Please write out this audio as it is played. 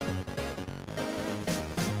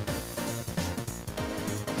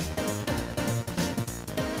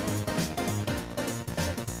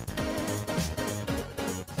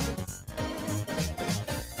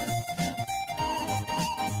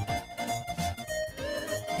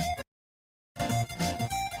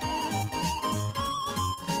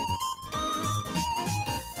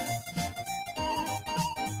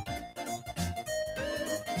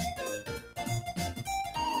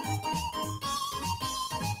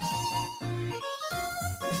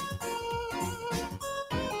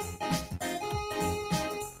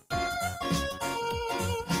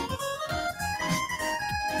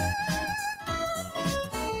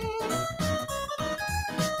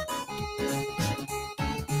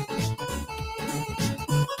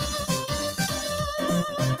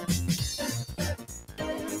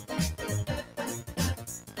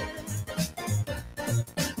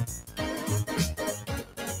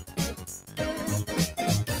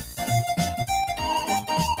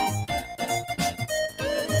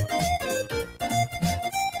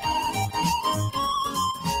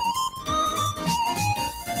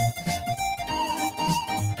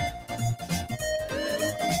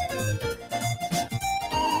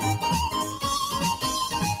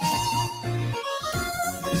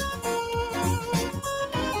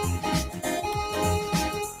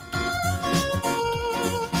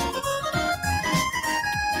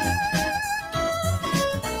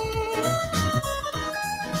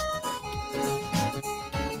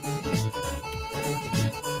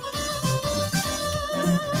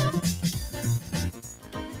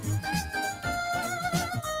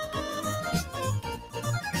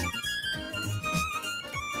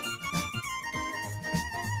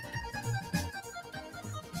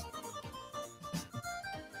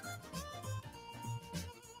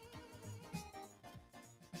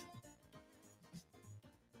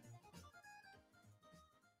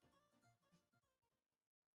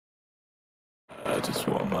just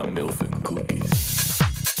want my milk and cookies.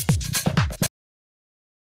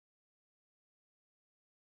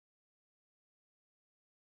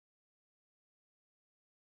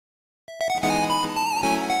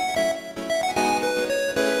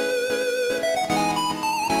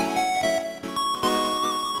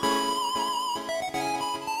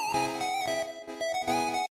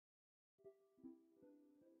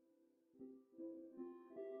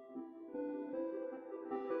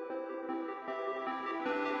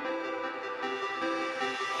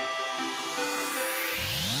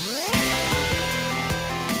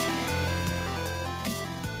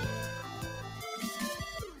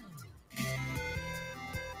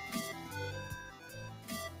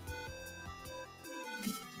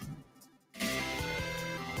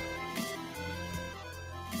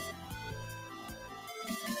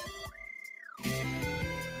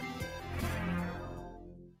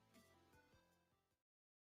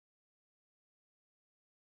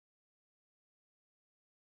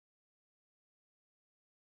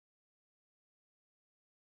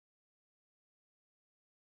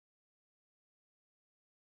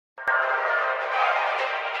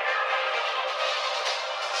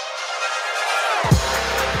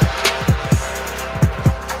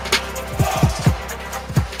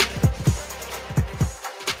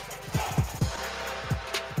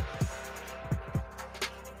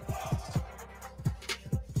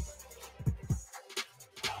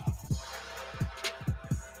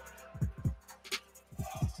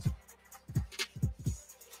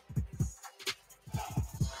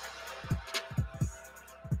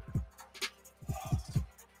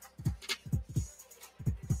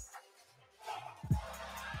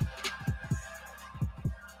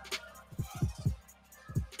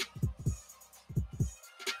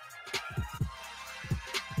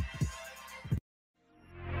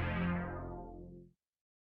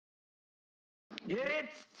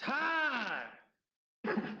 It's time!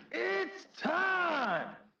 It's time!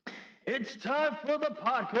 It's time for the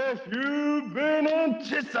podcast you've been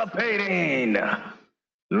anticipating!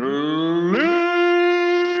 League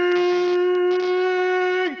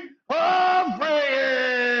of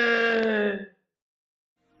Reyes!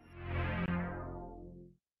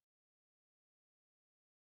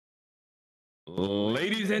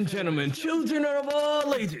 Ladies and gentlemen, children of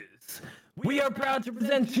all ages, we are proud to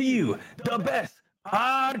present to you the best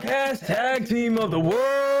podcast tag team of the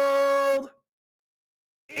world.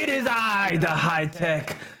 It is I, the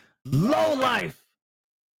high-tech, low-life,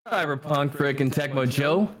 cyberpunk frickin' Techmo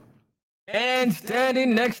Joe. And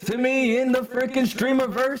standing next to me in the frickin'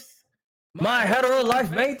 streamerverse, my hetero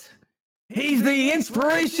life mate. He's the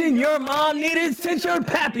inspiration your mom needed since your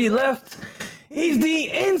pappy left. He's the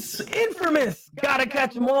infamous gotta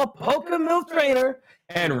catch 'em all polka milk trainer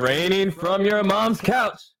and reigning from your mom's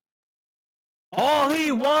couch. All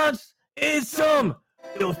he wants is some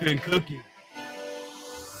milk and cookies.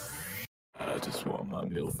 I just want my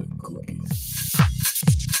milk and cookies.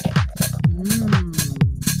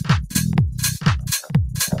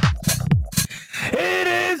 It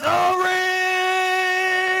is Orange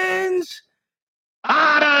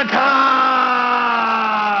Otacon!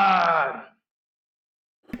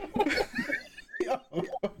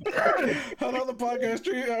 Hello, the podcast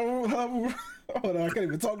stream. Hold on, I can't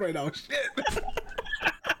even talk right now. Shit.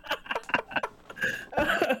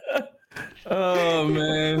 Oh,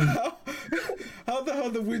 man. How the hell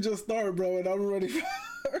did we just start, bro? And I'm ready for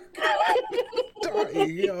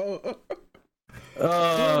dying, yo.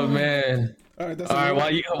 Oh, man. All right,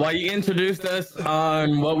 while you introduced us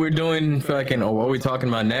on what we're doing, fucking, or what we're talking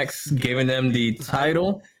about next, giving them the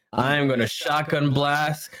title, I'm gonna shotgun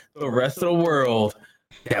blast the rest of the world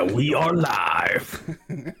that we are live.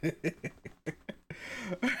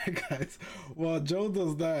 All right, guys. While Joe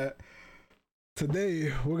does that,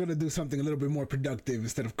 today we're gonna do something a little bit more productive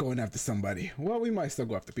instead of going after somebody. Well, we might still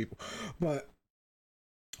go after people, but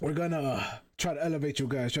we're gonna try to elevate you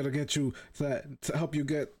guys, try to get you to help you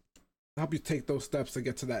take those steps to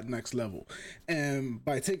get to that next level. And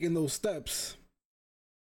by taking those steps,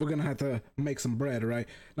 we're gonna have to make some bread, right?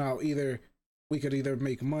 Now, we could either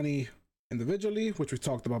make money individually, which we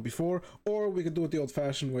talked about before, or we could do it the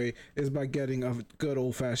old-fashioned way, is by getting a good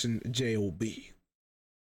old-fashioned job.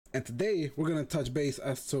 And today we're gonna touch base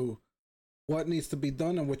as to what needs to be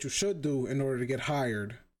done and what you should do in order to get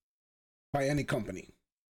hired by any company.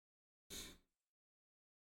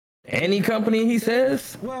 Any company, he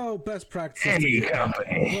says? Well, best practices. Any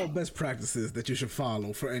company. Well, best practices that you should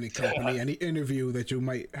follow for any company, any interview that you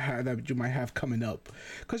might have coming up.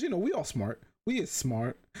 Because we all smart. We is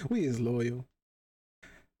smart. We is loyal.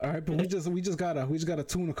 All right, but we just gotta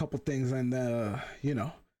tune a couple things, and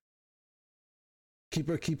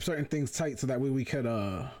keep certain things tight so that way we could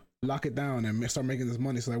lock it down and start making this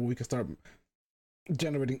money, so that way we can start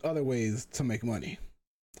generating other ways to make money.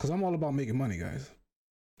 Because I'm all about making money, guys,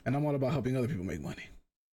 and I'm all about helping other people make money.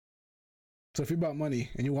 So if you're about money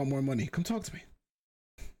and you want more money, come talk to me.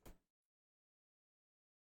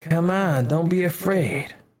 Come on, don't be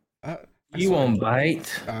afraid. You won't bite.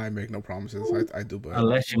 I make no promises. I do, but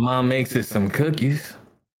unless your mom makes us some cookies.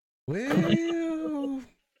 Well,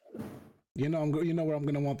 you know where I'm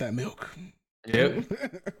gonna want that milk. Yep.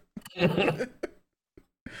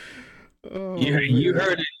 Oh, you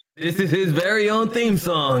heard it. This is his very own theme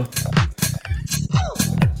song.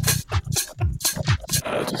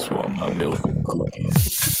 I just want my milk and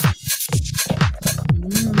cookies.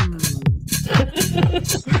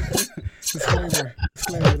 Disclaimer,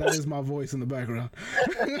 that is my voice in the background.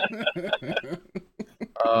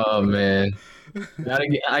 Oh man,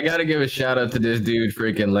 I gotta give a shout out to this dude,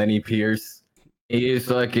 freaking Lenny Pierce. He is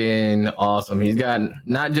fucking awesome. He's got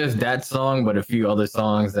not just that song, but a few other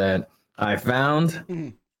songs that I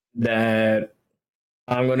found that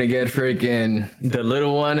I'm gonna get freaking the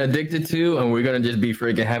little one addicted to, and we're gonna just be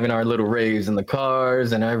freaking having our little raves in the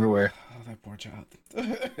cars and everywhere. Oh, that poor child.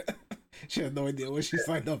 She had no idea what she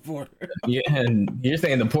signed up for. Yeah, and you're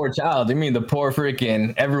saying the poor child. You mean the poor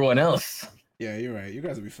freaking everyone else? Yeah, you're right. You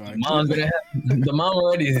guys will be fine. The mom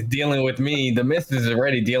already is dealing with me. The missus is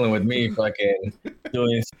already dealing with me, fucking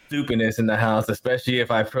doing stupidness in the house. Especially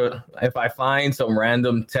if I find some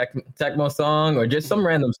random Techmo song or just some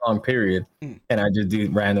random song, period, and I just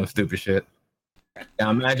do random stupid shit.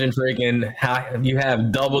 Now imagine freaking how you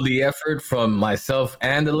have double the effort from myself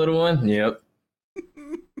and the little one. Yep.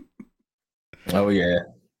 Oh yeah.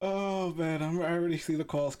 Oh man, I already see the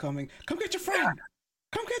calls coming. Come get your friend.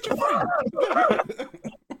 Come get your friend.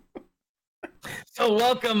 So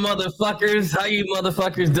welcome, motherfuckers. How you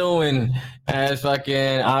motherfuckers doing? As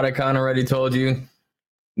fucking Otacon already told you,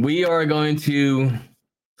 we are going to,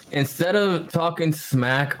 instead of talking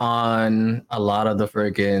smack on a lot of the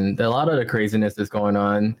craziness that's going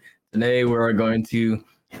on, today we're going to,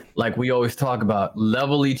 like we always talk about,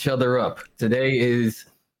 level each other up. Today is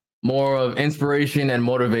more of inspiration and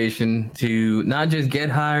motivation to not just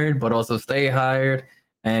get hired, but also stay hired.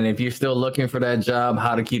 And if you're still looking for that job,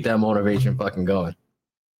 how to keep that motivation fucking going.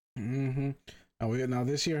 Mm-hmm. Now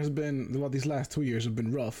this year has been, well, these last 2 years have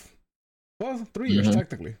been rough. Well, 3 years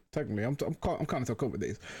technically. I'm counting till COVID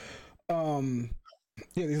days.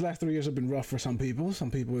 Yeah, these last 3 years have been rough for some people.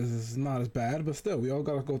 Some people is not as bad, but still, we all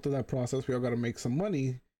gotta go through that process. We all gotta make some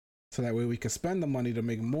money, so that way we can spend the money to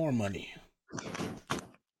make more money.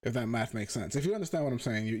 If that math makes sense. If you understand what I'm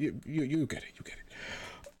saying, you get it. You get it.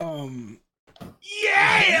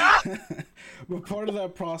 Yeah. But part of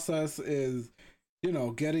that process is,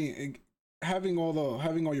 having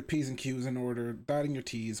all your P's and Q's in order, dotting your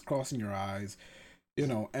T's, crossing your I's,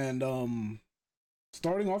 and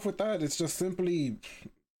starting off with that, it's just simply,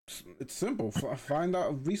 it's simple. Find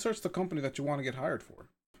out, research the company that you want to get hired for.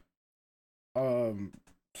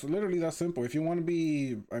 So literally that's simple. If you want to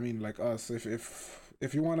be, like us,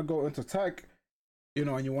 if you want to go into tech,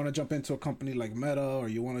 and you want to jump into a company like Meta, or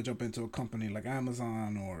you want to jump into a company like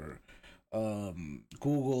Amazon or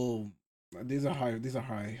Google, these are high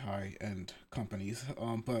end companies.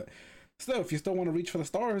 But still, if you still want to reach for the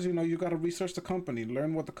stars, you got to research the company,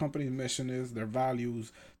 learn what the company's mission is, their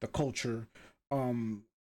values, the culture.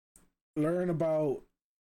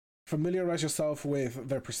 Familiarize yourself with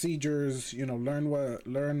their procedures. Learn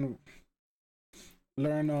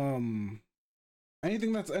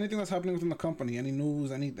anything that's happening within the company, any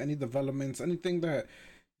news, any developments, anything that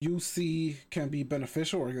you see can be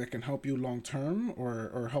beneficial or that can help you long term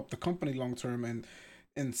or help the company long term. And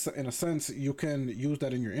in a sense, you can use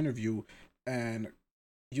that in your interview and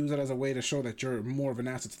use it as a way to show that you're more of an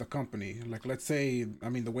asset to the company. Like, let's say,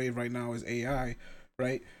 the wave right now is AI,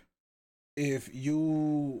 right? If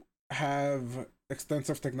you have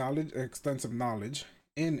extensive knowledge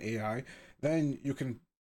in AI, then you can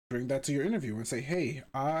bring that to your interview and say, hey,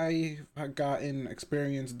 I have gotten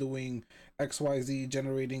experience doing XYZ,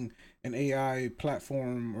 generating an AI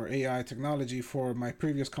platform or AI technology for my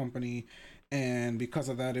previous company, and because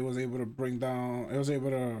of that, it was able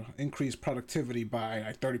to increase productivity by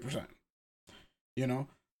like 30%. You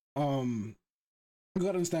gotta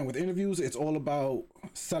understand, with interviews, it's all about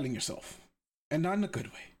selling yourself, and not in a good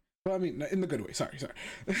way. Well, in the good way. Sorry.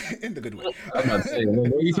 In the good way. I'm not saying,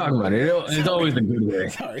 what are you talking about? It's always the good way.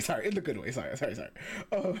 Sorry. In the good way. Sorry.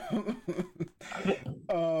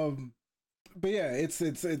 But yeah,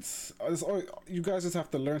 it's all, you guys just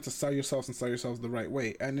have to learn to sell yourselves and sell yourselves the right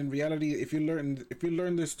way. And in reality, if you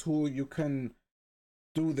learn this tool, you can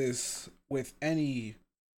do this with any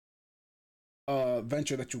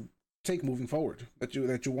venture that you take moving forward, that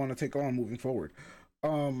you want to take on moving forward.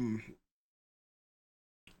 Um,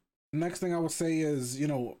 Next thing I would say is,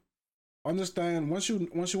 understand once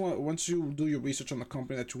you do your research on the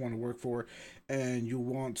company that you want to work for, and you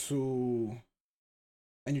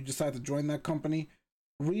decide to join that company,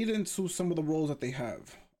 read into some of the roles that they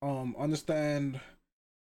have. Understand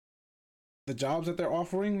the jobs that they're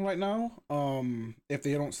offering right now. If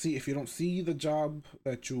you don't see the job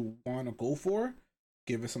that you want to go for,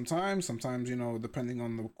 give it some time. Sometimes, depending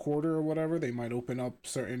on the quarter or whatever, they might open up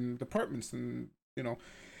certain departments, and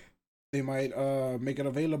they might make it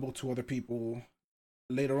available to other people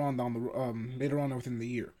later on within the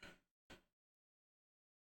year.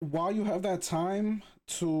 While you have that time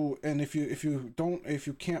to, and if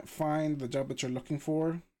you can't find the job that you're looking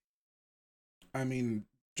for, I mean,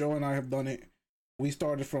 Joe and I have done it. We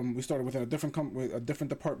started within a different company, a different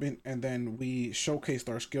department, and then we showcased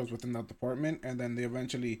our skills within that department, and then they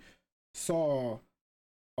eventually saw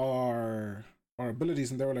our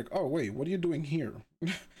abilities, and they were like, "Oh wait, what are you doing here?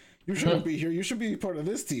 You shouldn't be here. You should be part of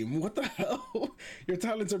this team. What the hell? Your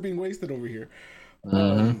talents are being wasted over here."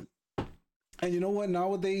 Mm-hmm. And you know what?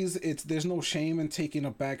 Nowadays, there's no shame in taking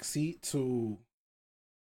a back seat to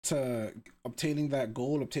obtaining that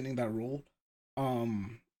goal, obtaining that role.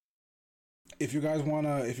 Um, if you guys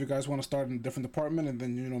wanna start in a different department and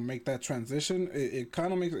then make that transition, it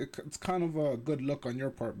kind of it's kind of a good look on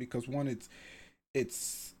your part, because one, it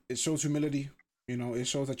shows humility. It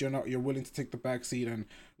shows that you're willing to take the back seat and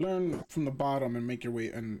learn from the bottom and make your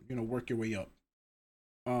way, and work your way up.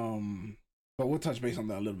 But we'll touch base on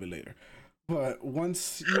that a little bit later. But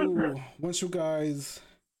once you guys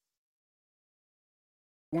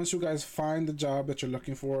find the job that you're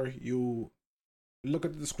looking for, you look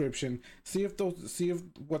at the description, see if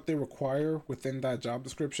what they require within that job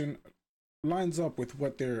description lines up with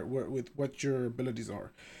what your abilities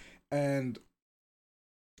are. And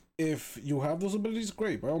if you have those abilities,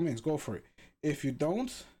 great, by all means, go for it. If you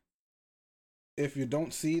don't,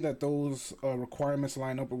 see that those requirements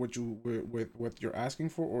line up with with what you're asking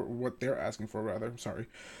for, or what they're asking for, rather, I'm sorry.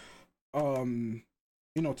 Take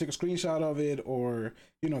a screenshot of it, or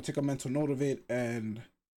take a mental note of it, and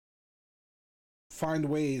find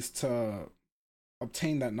ways to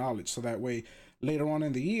obtain that knowledge, so that way later on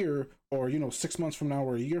in the year, or 6 months from now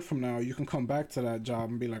or a year from now, you can come back to that job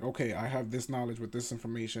and be like, okay, I have this knowledge with this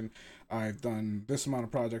information, I've done this amount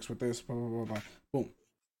of projects with this, blah blah blah, blah.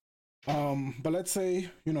 Boom. But let's say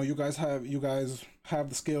you guys have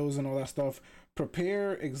the skills and all that stuff.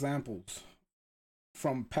 Prepare examples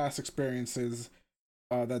from past experiences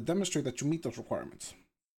that demonstrate that you meet those requirements.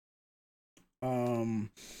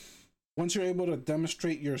 Once you're able to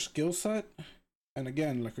demonstrate your skill set, and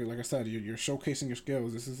again, like I said, you're showcasing your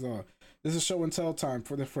skills. This is show and tell time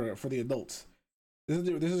for the adults. This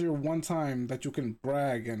is your one time that you can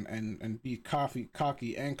brag and be cocky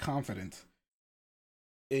and confident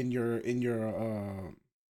in your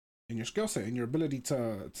skill set, in your ability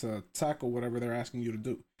to tackle whatever they're asking you to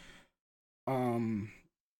do.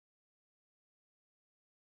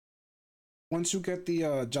 Once you get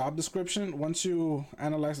the job description, once you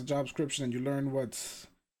analyze the job description and you learn what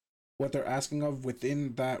they're asking of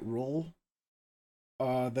within that role,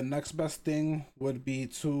 the next best thing would be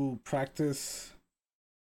to practice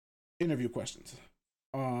interview questions.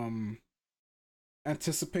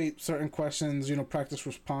 Anticipate certain questions, practice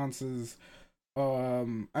responses. I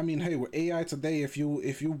mean, hey, with AI today, if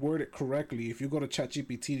you word it correctly, if you go to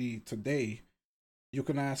ChatGPT today, you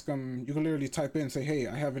can ask them, you can literally type in, say, hey,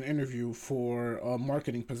 I have an interview for a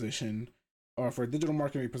marketing position, or for a digital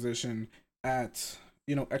marketing position at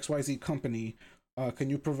XYZ company. Can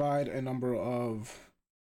you provide a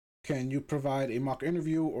mock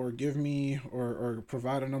interview, or give me or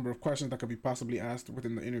provide a number of questions that could be possibly asked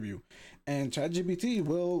within the interview? And ChatGPT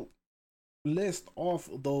will list off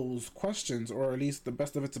those questions, or at least the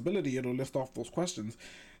best of its ability, it'll list off those questions,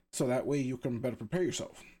 so that way you can better prepare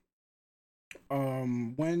yourself.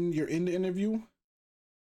 When you're in the interview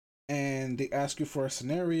and they ask you for a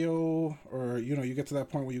scenario, or you get to that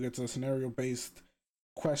point where you get to scenario based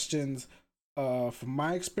questions, from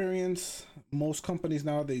my experience, most companies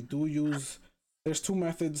now, they do use, there's two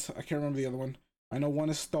methods. I can't remember the other one. I know one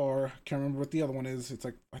is star, can't remember what the other one is. It's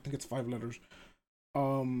like, I think it's 5 letters.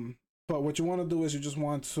 But what you want to do is you just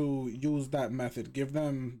want to use that method. Give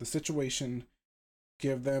them the situation,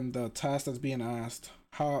 give them the task that's being asked,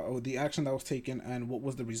 how the action that was taken, and what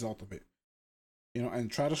was the result of it.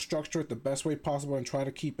 And try to structure it the best way possible, and try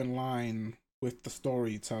to keep in line with the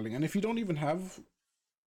storytelling. And if you don't even have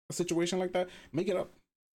a situation like that, make it up.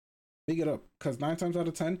 Pick it up, because 9 times out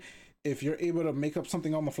of 10, if you're able to make up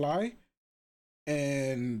something on the fly,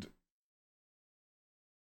 and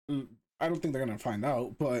I don't think they're gonna find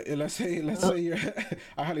out, but let's say you're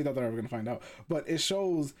I highly doubt they're ever gonna find out. But it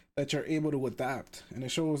shows that you're able to adapt, and it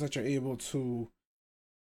shows that you're able to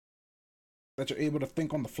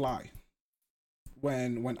think on the fly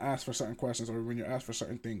when asked for certain questions, or when you're asked for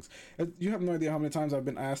certain things. You have no idea how many times I've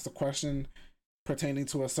been asked a question pertaining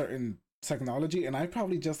to a certain technology, and I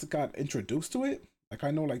probably just got introduced to it. Like,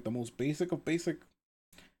 I know like the most basic of basic,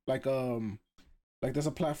 like there's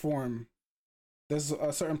a platform, there's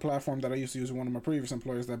a certain platform that I used to use with one of my previous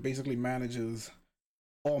employers that basically manages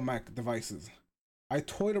all Mac devices. I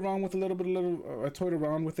toyed around with I toyed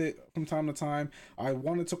around with it from time to time. I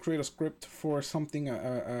wanted to create a script for something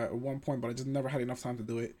at one point, but I just never had enough time to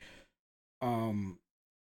do it.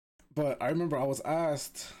 But I remember I was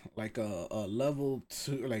asked like a level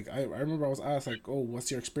 2, like I remember I was asked like, oh, what's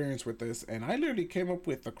your experience with this? And I literally came up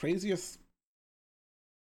with the craziest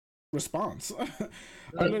response.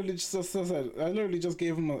 I literally just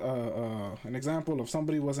gave him an example of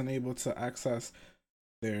somebody wasn't able to access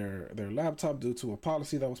their laptop due to a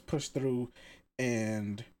policy that was pushed through,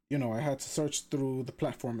 and I had to search through the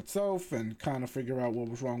platform itself and kind of figure out what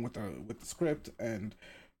was wrong with the script. And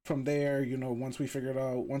from there, once we figured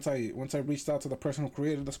out, once I reached out to the person who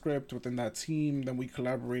created the script within that team, then we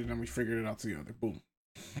collaborated and we figured it out together. Boom.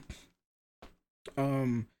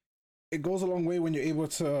 It goes a long way when you're able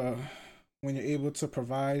to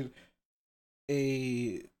provide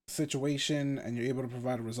a situation and you're able to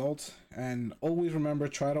provide a result. And always remember,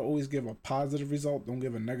 try to always give a positive result, don't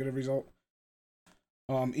give a negative result.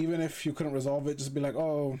 Even if you couldn't resolve it, just be like,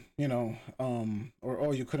 oh, or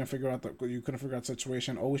oh, you couldn't figure out the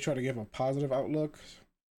situation. Always try to give a positive outlook,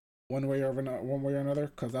 one way or another,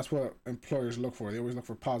 because that's what employers look for. They always look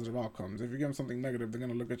for positive outcomes. If you give them something negative, they're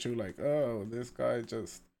gonna look at you like, oh, this guy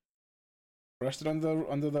just brushed it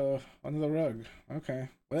under the rug. Okay,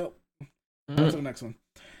 well, on to the next one.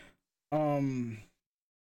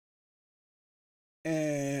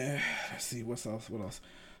 And let's see what else.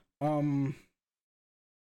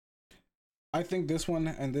 I think this one,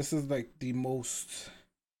 and this is like the most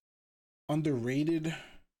underrated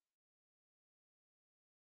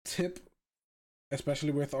tip,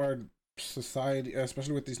 especially with our society,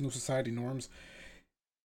 especially with these new society norms.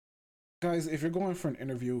 Guys, if you're going for an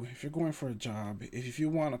interview, if you're going for a job, if you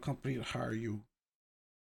want a company to hire you,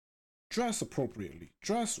 dress appropriately,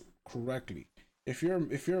 dress correctly. If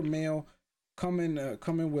you're a male, come in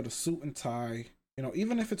with a suit and tie.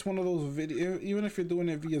 Even if it's one of those even if you're doing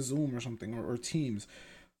it via Zoom or something, or Teams,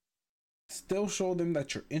 still show them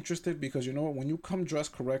that you're interested, because when you come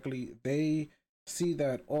dressed correctly, they see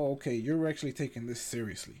that, oh, okay, you're actually taking this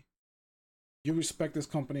seriously. You respect this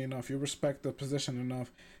company enough, you respect the position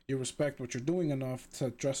enough, you respect what you're doing enough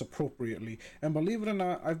to dress appropriately. And believe it or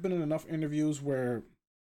not, I've been in enough interviews where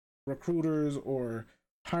recruiters or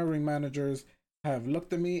hiring managers have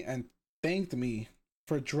looked at me and thanked me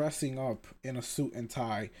for dressing up in a suit and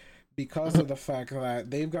tie, because of the fact that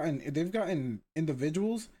they've gotten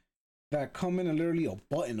individuals that come in and literally a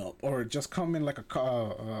button up, or just come in like a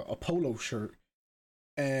polo shirt.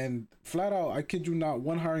 And flat out, I kid you not,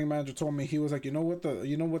 one hiring manager told me, he was like, you know what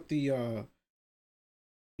the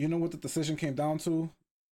decision came down to?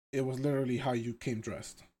 It was literally how you came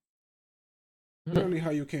dressed. Literally how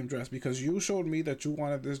you came dressed, because you showed me that you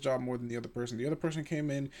wanted this job more than the other person. The other person came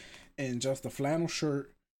in just a flannel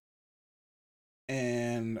shirt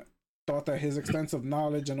and thought that his extensive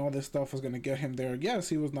knowledge and all this stuff was going to get him there. Yes,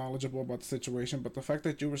 he was knowledgeable about the situation, but the fact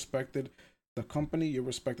that you respected the company, you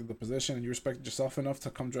respected the position, and you respected yourself enough to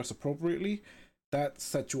come dress appropriately, that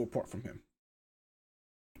set you apart from him.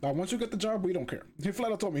 Now, once you get the job, we don't care. He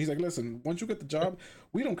flat out told me, he's like, listen, once you get the job,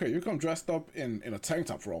 we don't care. You come dressed up in a tank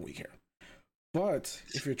top for all we care. But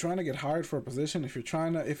if you're trying to get hired for a position, if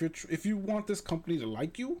you want this company to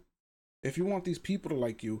like you, if you want these people to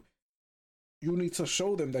like you, you need to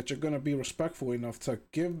show them that you're gonna be respectful enough to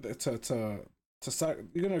give you're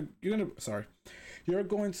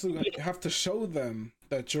going to have to show them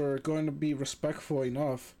that you're going to be respectful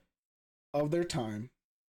enough of their time,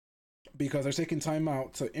 because they're taking time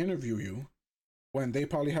out to interview you when they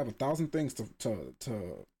probably have 1,000 things to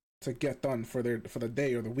get done for the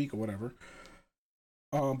day or the week or whatever.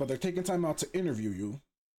 But they're taking time out to interview you.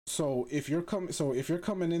 So if you're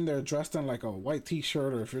coming in there dressed in like a white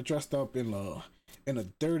t-shirt, or if you're dressed up in a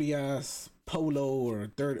dirty ass polo,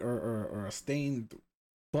 or a stained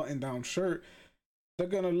button down shirt, they're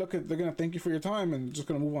gonna thank you for your time and just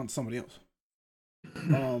gonna move on to somebody else.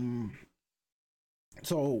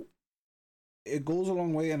 So it goes a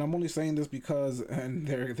long way, and I'm only saying this because, and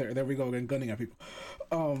there we go again, gunning at people.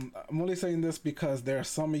 I'm only saying this because there are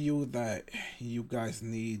some of you that you guys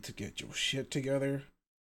need to get your shit together.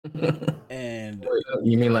 And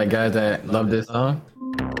You mean like guys that love this song?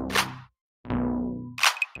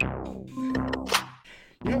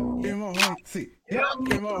 yep, in my white tee. Yep,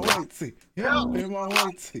 in my white tee. Yep, in my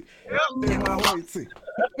white tee. Yep, in my white tee.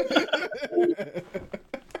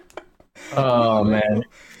 Oh man.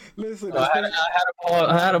 Listen, I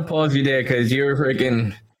had to pause you there because you were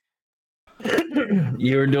freaking.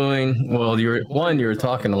 You were doing well. You were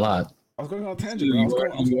talking a lot. I was going on a tangent,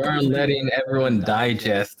 bro. You weren't letting everyone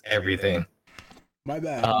digest everything. My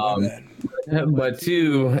bad. My bad. But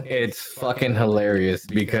two, it's fucking hilarious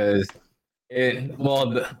because it.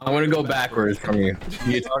 Well, I'm gonna go backwards from you.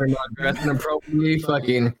 You're talking about dressing appropriately,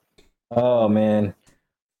 fucking. Oh man.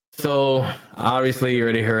 So obviously, you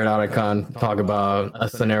already heard Otacon talk about a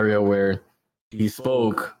scenario where he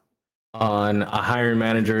spoke on a hiring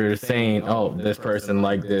manager saying, "Oh, this person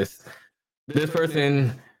like this. This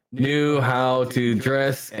person knew how to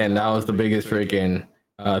dress, and that was the biggest freaking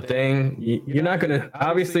thing." You're not gonna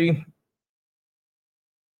obviously.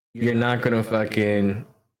 You're not gonna fucking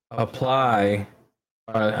apply.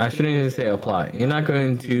 I shouldn't even say apply. You're not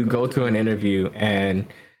going to go to an interview and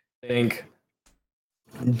think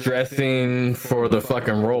dressing for the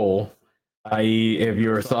fucking role, i.e., if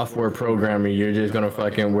you're a software programmer, you're just gonna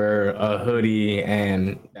fucking wear a hoodie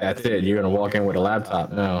and that's it. You're gonna walk in with a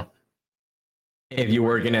laptop. No. If you're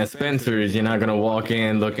working at Spencer's, you're not gonna walk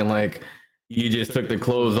in looking like you just took the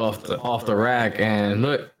clothes off the rack and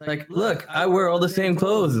look, I wear all the same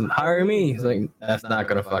clothes. Hire me. It's like that's not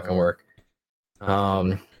gonna fucking work.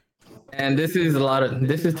 And this is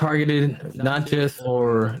targeted not just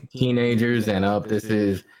for teenagers and up. This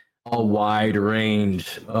is a wide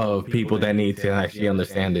range of people that need to actually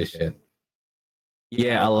understand this shit.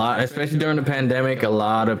 Yeah, a lot, especially during the pandemic, a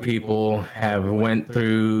lot of people have went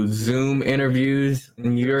through Zoom interviews,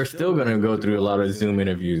 and you're still gonna go through a lot of Zoom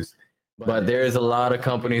interviews. But there's a lot of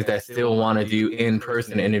companies that still want to do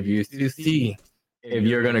in-person interviews to see if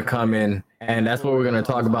you're gonna come in, and that's what we're gonna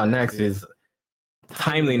talk about next is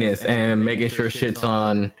timeliness and making sure your shit's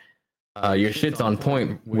on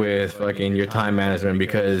point with fucking your time management,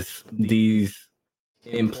 because these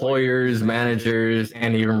employers, managers,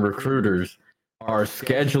 and even recruiters are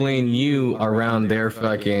scheduling you around their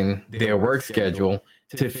work schedule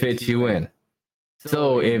to fit you in.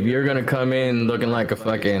 So if you're gonna come in looking like a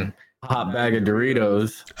fucking hot bag of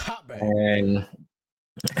Doritos and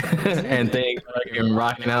and think fucking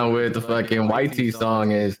rocking out with the fucking white tea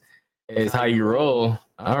song is how you roll,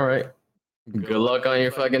 all right. Good luck on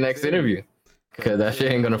your fucking next interview, because that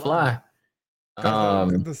shit ain't gonna fly. The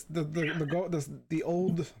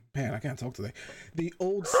old man, I can't talk today. The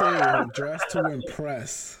old saying, "Dress to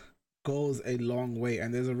impress," goes a long way,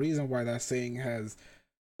 and there's a reason why that saying has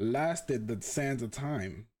lasted the sands of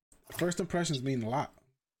time. First impressions mean a lot.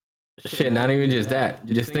 Shit, not even just that.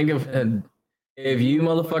 Just think of if you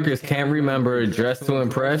motherfuckers can't remember dress to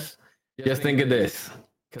impress, just think of this.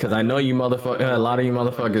 Because I know a lot of you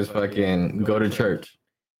motherfuckers fucking go to church.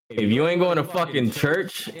 If you ain't going to fucking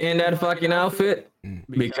church in that fucking outfit,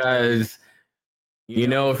 because you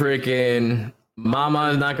know freaking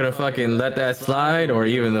mama is not gonna fucking let that slide, or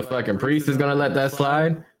even the fucking priest is gonna let that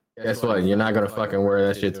slide, guess what? You're not gonna fucking wear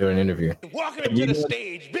that shit to an interview. Welcome to the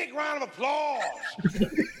stage. Big round of applause.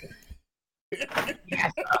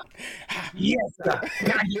 Yes, sir. Yes, sir.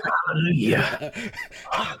 Hallelujah.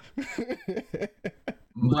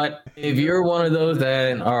 But if you're one of those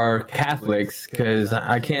that are Catholics, because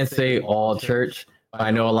I can't say all church, but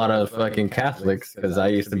I know a lot of fucking Catholics, because I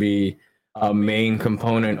used to be a main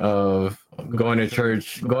component of going to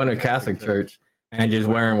church, going to Catholic church, and just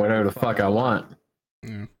wearing whatever the fuck I want.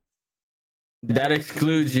 Mm. That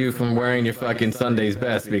excludes you from wearing your fucking Sunday's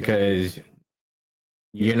best, because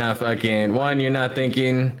you're not you're not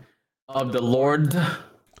thinking of the Lord.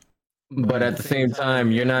 But at the same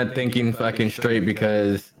time, you're not thinking fucking straight,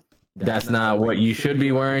 because that's not what you should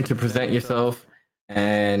be wearing to present yourself.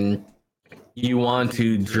 And you want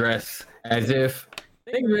to dress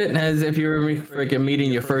think of it as if you're freaking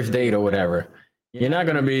meeting your first date or whatever. You're not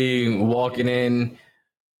going to be walking in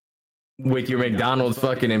with your McDonald's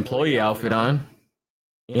fucking employee outfit on.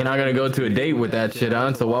 You're not gonna go to a date with that shit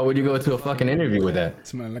on, so why would you go to a fucking interview with that?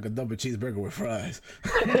 Smelling like a double cheeseburger with fries.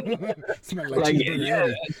 Smelling like yeah,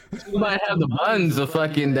 you might have the buns of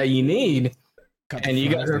fucking that you need, and you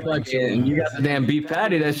got the damn beef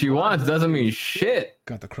patty that she wants. Doesn't mean shit.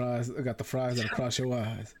 Got the fries that'll cross your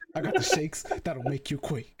eyes. I got the shakes that'll make you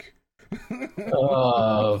quake.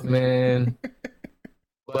 Oh man.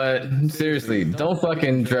 But seriously, don't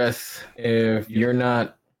fucking dress if you're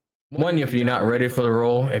not, one, if you're not ready for the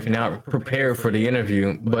role, if you're not prepared for the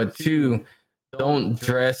interview, but two, don't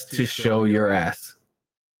dress to show your ass.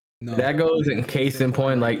 No. That goes in case in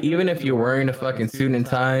point, like even if you're wearing a fucking suit and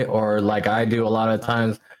tie, or like I do a lot of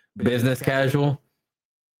times, business casual,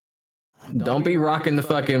 don't be rocking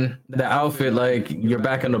the outfit like you're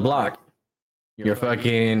back on the block. Your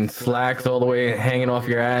fucking slacks all the way hanging off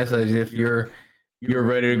your ass as if you're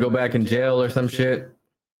ready to go back in jail or some shit.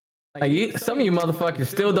 Like some of you motherfuckers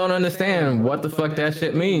still don't understand what the fuck that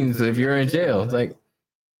shit means if you're in jail. It's like,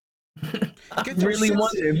 I really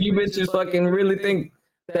wonder if you bitches fucking really think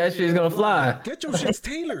that shit's gonna fly. Get your shits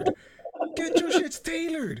tailored. Get your shits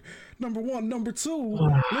tailored. Number one. Number two,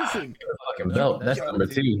 listen. Fucking belt. That's number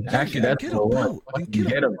two. Actually, that's number one.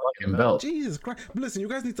 Get a fucking belt. Jesus Christ! But listen, you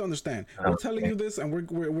guys need to understand. We're telling you this, and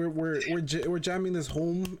we're jamming this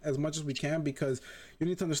home as much as we can, because you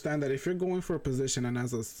need to understand that if you're going for a position, and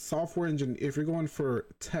as a software engineer, if you're going for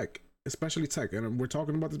tech, especially tech, and we're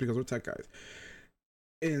talking about this because we're tech guys,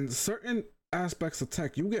 in certain aspects of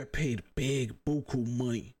tech, you get paid big buku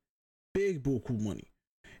money,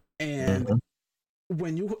 and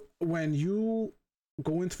when you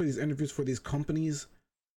go into these interviews for these companies,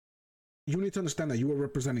 you need to understand that you are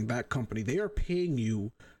representing that company. They are paying you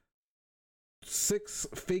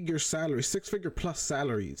six-figure plus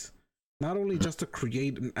salaries, not only just to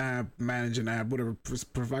create an app, manage an app, whatever,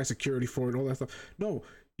 provide security for it, all that stuff. No,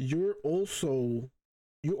 you also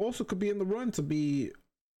could be in the run to be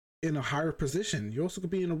in a higher position. You also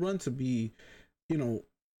could be in a run to be,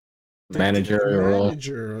 manager,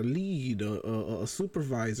 a lead, a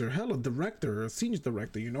supervisor, hell, a director, a senior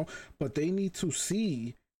director, but they need to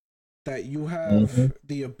see that you have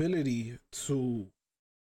the ability to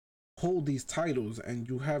hold these titles, and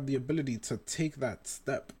you have the ability to take that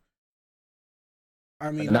step.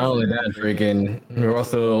 I mean, not only that, freaking, we're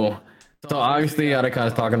also, so obviously Otacon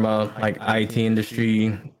is talking about like IT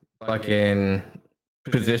industry fucking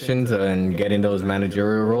positions and getting those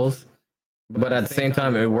managerial roles. But at the same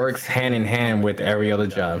time, it works hand in hand with every other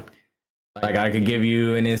job. Like I could give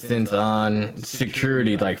you an instance on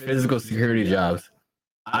security, like physical security jobs.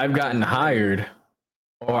 I've gotten hired,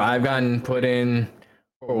 or I've gotten put in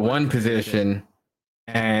for one position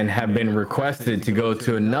and have been requested to go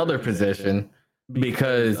to another position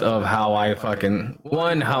because of how I fucking,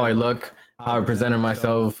 one, how I look, how I presented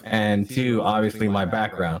myself, and two, obviously my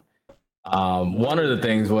background. One of the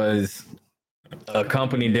things was a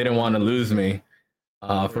company didn't want to lose me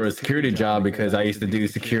for a security job because I used to do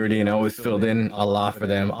security and I always filled in a lot for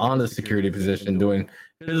them on the security position doing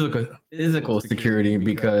physical security,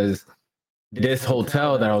 because this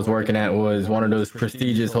hotel that I was working at was one of those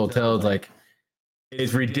prestigious hotels. Like,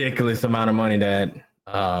 it's ridiculous amount of money that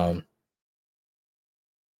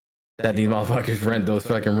these motherfuckers rent those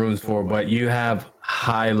fucking rooms for, but you have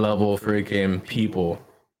high level freaking people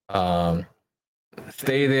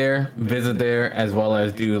stay there, visit there, as well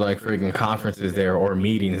as do like freaking conferences there or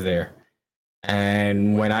meetings there.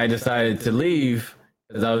 And when I decided to leave,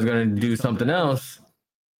 because I was going to do something else,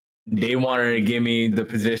 they wanted to give me the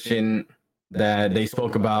position that they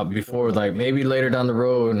spoke about before, like maybe later down the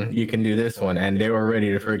road you can do this one, and they were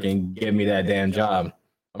ready to freaking give me that damn job.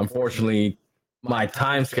 Unfortunately, my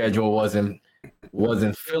time schedule wasn't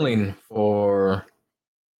filling to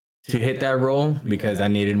hit that role because I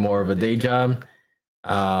needed more of a day job.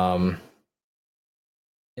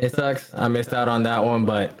 It sucks. I missed out on that one,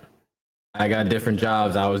 but I got different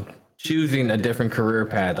jobs. I was choosing a different career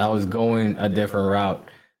path. I was going a different route.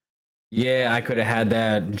 Yeah, I could have had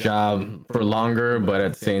that job for longer, but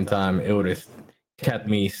at the same time, it would have kept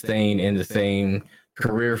me staying in the same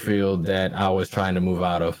career field that I was trying to move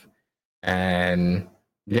out of. And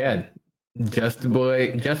yeah, just the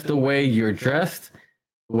way you're dressed,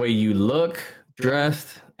 the way you look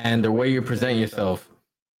dressed, and the way you present yourself,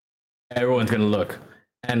 everyone's gonna look.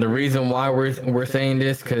 And the reason why we're saying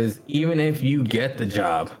this, because even if you get the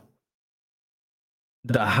job,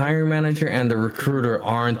 the hiring manager and the recruiter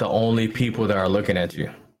aren't the only people that are looking at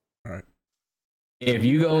you. All right. If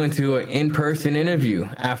you go into an in-person interview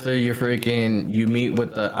after you meet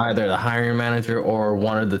with either the hiring manager or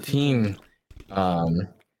one of the team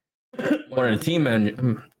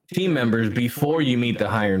members before you meet the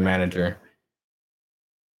hiring manager,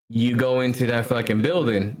 you go into that fucking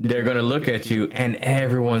building, they're going to look at you and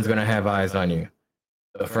everyone's going to have eyes on you.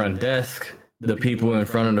 The front desk, the people in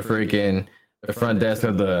front of the front desk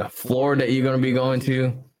of the floor that you're going to be going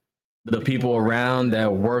to, the people around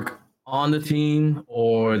that work on the team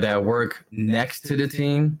or that work next to the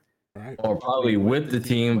team, or probably with the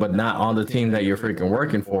team, but not on the team that you're freaking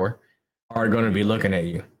working for. are going to be looking at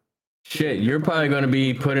you. Shit, you're probably going to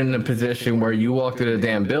be put in a position where you walk through the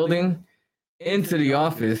damn building, into the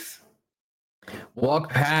office, walk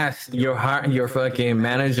past your fucking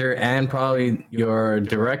manager and probably your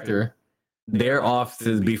director, their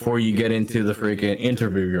offices before you get into the freaking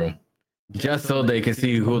interview room, just so they can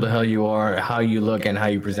see who the hell you are, how you look, and how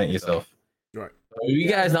you present yourself. Right. If you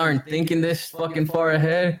guys aren't thinking this fucking far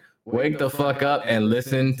ahead, wake the fuck up and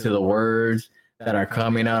listen to the words that are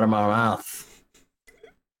coming out of my mouth.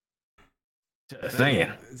 Just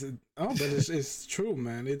saying. But it's true,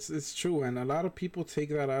 man. It's true, and a lot of people take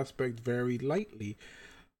that aspect very lightly.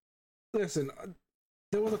 Listen,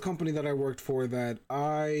 there was a company that I worked for that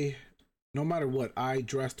no matter what, I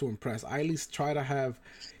dressed to impress. I at least try to have,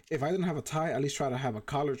 if I didn't have a tie, I at least try to have a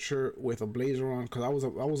collared shirt with a blazer on, because I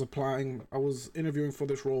was interviewing for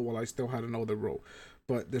this role while I still had another role,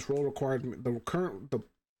 but this role required me, the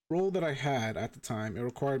role that I had at the time, it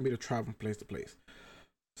required me to travel from place to place.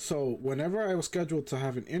 So whenever I was scheduled to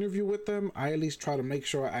have an interview with them, I at least try to make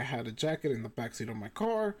sure I had a jacket in the backseat of my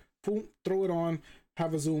car, boom, throw it on,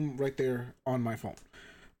 have a Zoom right there on my phone.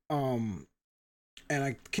 And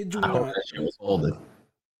I kid you I hope not, that shit was folded.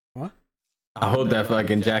 What? I hope that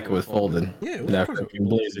fucking jacket was folded. Yeah, it was that fucking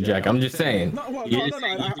blazer jacket. I'm just saying. No, well, You no,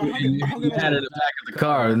 I hung it had it in the back of the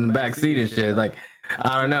car, in the back seat and shit. Like,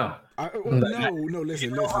 I don't know.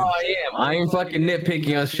 Listen. I'm fucking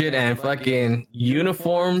nitpicking on shit, and fucking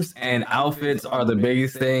uniforms and outfits are the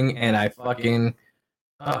biggest thing, and I fucking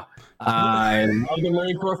I love the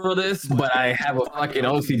Marine Corps for this, but I have a fucking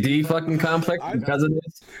OCD fucking complex because of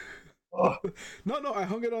this. No, I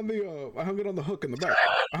hung it on the hook in the back.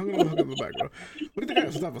 I hung it on the hook in the back, bro. What do you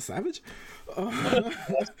think I was, a savage?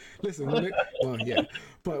 Listen,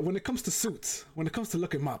 but when it comes to suits, when it comes to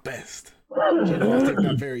looking my best, I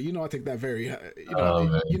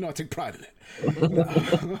take pride in it.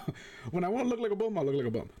 When I want to look like a bum, I look like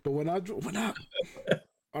a bum. But when I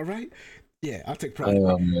all right, yeah, I take pride.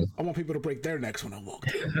 I want people to break their necks when I walk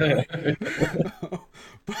through.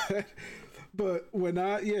 But when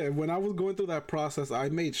I was going through that process, I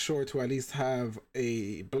made sure to at least have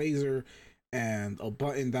a blazer and a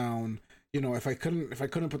button down. If I couldn't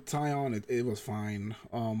put a tie on, it was fine.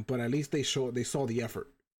 But at least they saw the effort.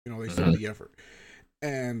 They saw the effort.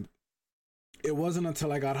 And it wasn't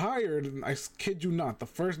until I got hired, and I kid you not, the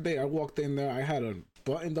first day I walked in there, I had a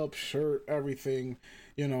buttoned up shirt, everything.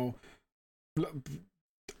 I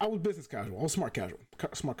was business casual. I was smart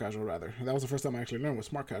casual rather. That was the first time I actually learned what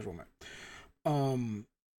smart casual meant.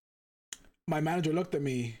 My manager looked at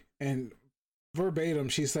me and verbatim,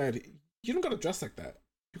 she said, "You don't gotta dress like that.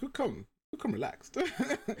 You could come relaxed.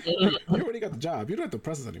 You already got the job. You don't have to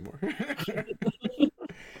press us anymore."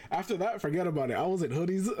 After that, forget about it. I was in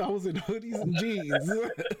hoodies and jeans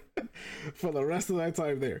for the rest of that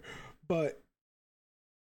time there. But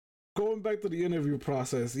going back to the interview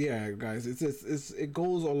process, yeah, guys, it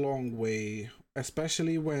goes a long way,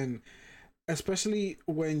 especially when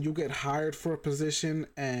you get hired for a position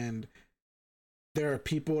and there are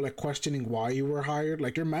people like questioning why you were hired.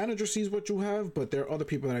 Like, your manager sees what you have, but there are other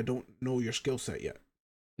people that don't know your skill set yet.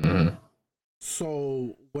 Mm-hmm.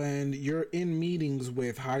 So when you're in meetings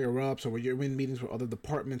with higher ups, or when you're in meetings with other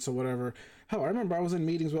departments or whatever, hell, I remember I was in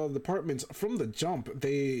meetings with other departments from the jump.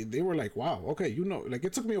 They were like, "Wow, okay, like,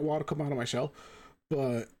 it took me a while to come out of my shell,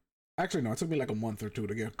 but actually no, it took me like a month or two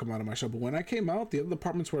to come out of my shell. But when I came out, the other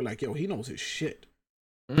departments were like, "Yo, he knows his shit."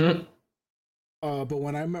 Mm-hmm. But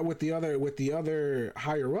when I met with the other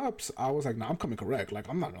higher ups, I was like, "Nah, I'm coming correct. Like,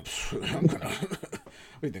 I'm gonna.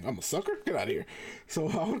 What do you think? I'm a sucker? Get out of here." So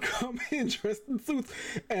I would come in dressed in suits,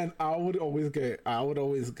 and I would always get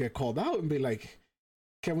called out and be like,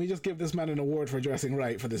 "Can we just give this man an award for dressing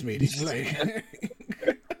right for this meeting?"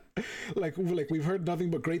 Like, we've heard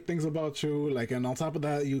nothing but great things about you. Like, and on top of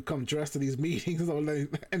that, you come dressed to these meetings,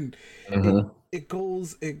 and Mm-hmm. it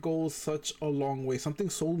goes such a long way. Something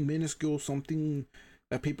so minuscule, something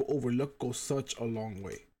that people overlook, goes such a long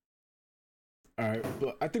way. All right,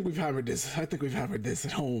 but I think we've hammered this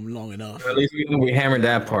at home long enough. At least we hammered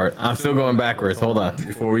that part. I'm still going backwards. Hold on,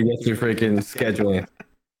 before we get to freaking scheduling.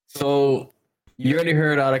 So you already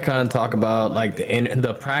heard Otacon talk about like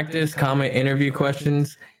the practice common interview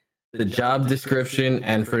questions, the job description,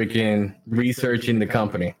 and freaking researching the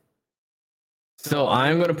company. So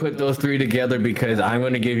I'm going to put those three together because I'm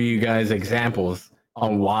going to give you guys examples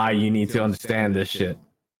on why you need to understand this shit.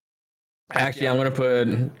 Actually, I'm gonna put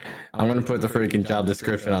the freaking job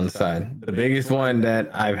description on the side. The biggest one that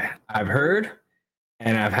I've heard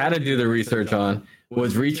and I've had to do the research on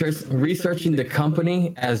was researching the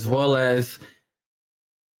company, as well as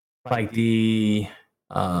like the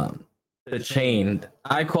the chain.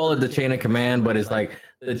 I call it the chain of command, but it's like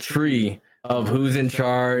the tree of who's in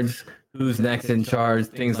charge, who's next in charge,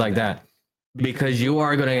 things like that. Because you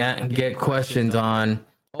are going to get questions on,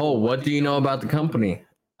 oh, what do you know about the company?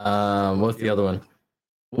 What's the other one?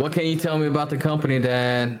 What can you tell me about the company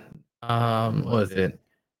that, what is it?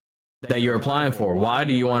 That you're applying for? Why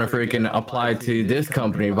do you want to freaking apply to this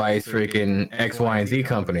company vice freaking X, Y, and Z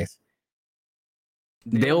companies?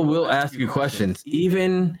 They will ask you questions.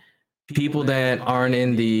 Even people that aren't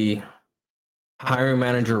in the hiring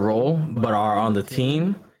manager role but are on the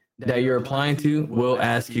team that you're applying to will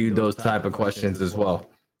ask you those type of questions as well.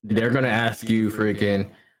 They're gonna ask you freaking,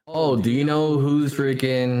 oh, do you know who's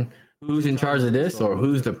in charge of this, or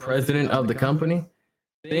who's the president of the company?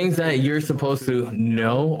 Things that you're supposed to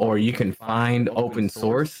know or you can find open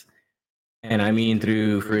source. And I mean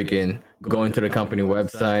through freaking going to the company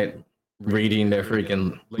website, reading their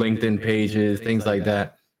freaking LinkedIn pages, things like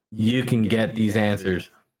that. You can get these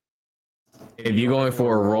answers. If you're going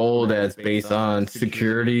for a role that's based on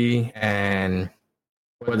security, and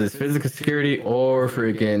whether it's physical security or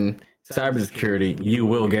freaking cybersecurity, you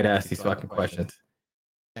will get asked these fucking questions.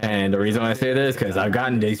 And the reason why I say this is because I've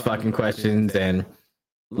gotten these fucking questions, and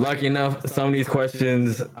lucky enough, some of these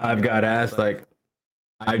questions I've got asked, like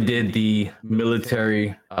I did the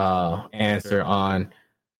military answer on.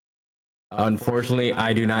 Unfortunately,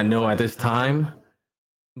 I do not know at this time.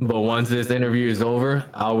 But once this interview is over,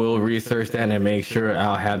 I will research that and make sure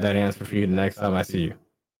I'll have that answer for you the next time I see you.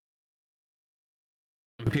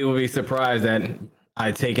 People will be surprised that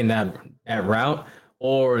I've taken that route,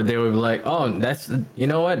 or they would be like, oh, you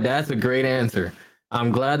know what? That's a great answer.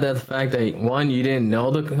 I'm glad that the fact that, one, you didn't know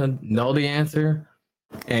the answer,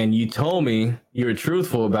 and you told me you were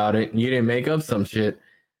truthful about it, and you didn't make up some shit.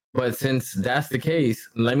 But since that's the case,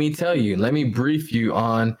 let me brief you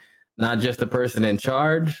on not just the person in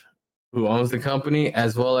charge who owns the company,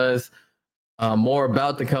 as well as more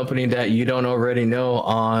about the company that you don't already know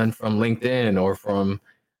from LinkedIn or from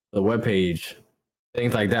the webpage,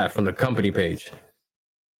 things like that, from the company page.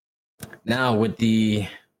 Now, with the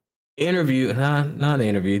interview, not the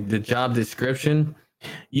interview, the job description,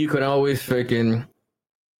 you can always freaking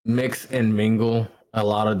mix and mingle a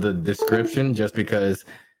lot of the description, just because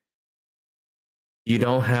you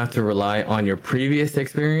don't have to rely on your previous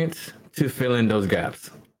experience to fill in those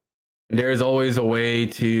gaps. There's always a way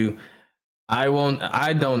to.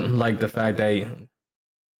 I don't like the fact that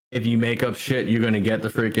if you make up shit, you're going to get the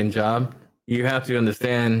freaking job. You have to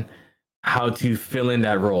understand how to fill in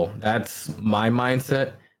that role. That's my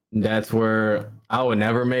mindset. That's where I would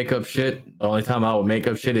never make up shit. The only time I would make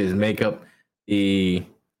up shit is make up the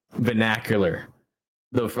vernacular,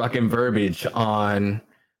 the fucking verbiage on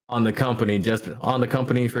the company, just on the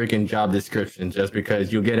company freaking job description, just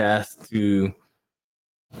because you'll get asked to,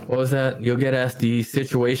 what was that? You'll get asked the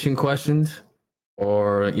situation questions,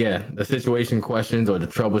 or the situation questions, or the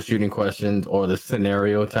troubleshooting questions, or the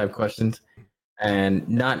scenario type questions. And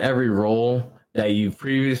not every role that you've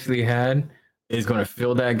previously had is going to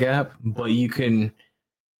fill that gap, but you can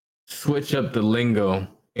switch up the lingo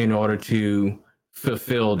in order to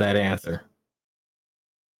fulfill that answer.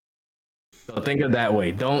 So think of that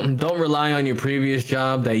way. Don't rely on your previous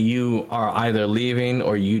job that you are either leaving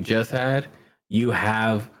or you just had. You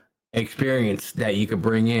have experience that you could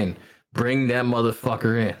bring in. Bring that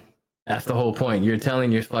motherfucker in. That's the whole point. You're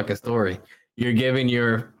telling your fucking story. You're giving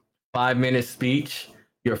your 5-minute speech,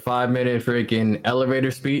 your 5-minute freaking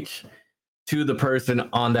elevator speech to the person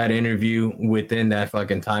on that interview within that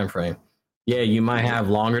fucking time frame. Yeah, you might have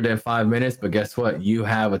longer than 5 minutes, but guess what? You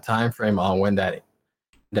have a time frame on when that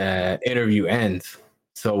interview ends.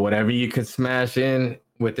 So whatever you can smash in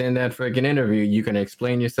within that freaking interview, you can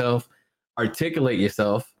explain yourself, articulate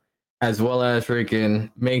yourself, as well as freaking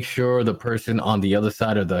make sure the person on the other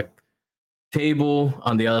side of the table,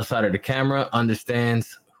 on the other side of the camera,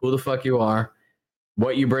 understands who the fuck you are,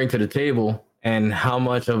 what you bring to the table, and how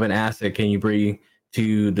much of an asset can you bring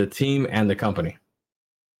to the team and the company.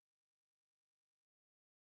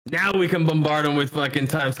 Now we can bombard them with fucking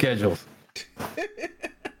time schedules.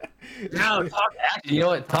 Now, actually, you know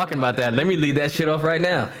what? Talking about that, let me lead that shit off right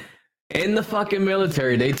now. In the fucking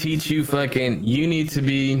military, they teach you you need to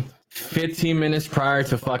be 15 minutes prior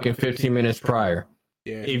to fucking 15 minutes prior.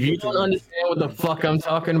 Yeah, if you don't understand what the fuck I'm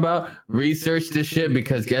talking about, research this shit,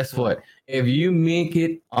 because guess what? If you make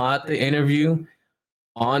it at the interview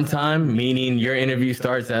on time, meaning your interview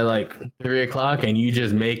starts at like 3 o'clock and you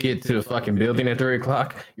just make it to the fucking building at 3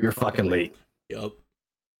 o'clock, you're fucking late. Yup.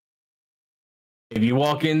 If you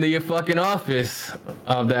walk into your fucking office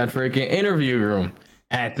of that freaking interview room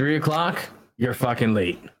at 3 o'clock, you're fucking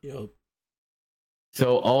late. Yup.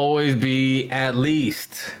 So always be at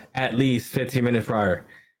least 15 minutes prior.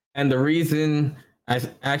 And the reason,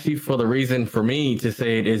 for the reason for me to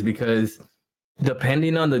say it is because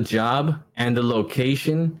depending on the job and the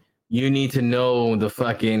location, you need to know the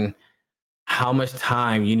fucking how much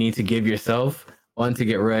time you need to give yourself on to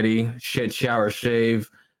get ready, shit, shower, shave,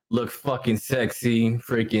 look fucking sexy,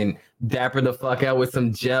 freaking dapper the fuck out with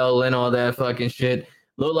some gel and all that fucking shit.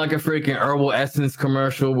 Look like a freaking herbal essence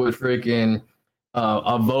commercial with freaking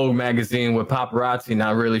a Vogue magazine with paparazzi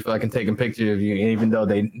not really fucking taking pictures of you, even though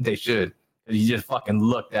they should. You just fucking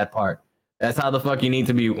look that part. That's how the fuck you need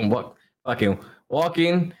to be fucking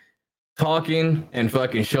walking, talking, and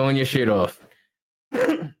fucking showing your shit off.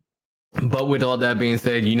 But with all that being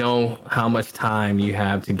said, you know how much time you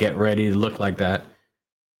have to get ready to look like that.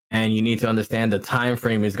 And you need to understand the time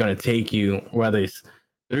frame is going to take you, whether it's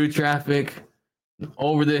through traffic,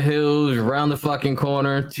 over the hills, around the fucking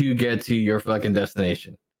corner to get to your fucking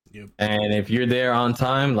destination. Yep. And if you're there on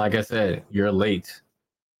time, like I said, you're late.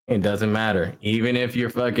 It doesn't matter. Even if you're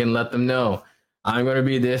fucking let them know, I'm going to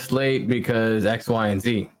be this late because X, Y, and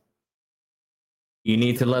Z. You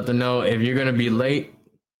need to let them know if you're going to be late,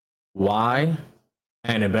 why,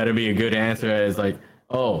 and it better be a good answer as like,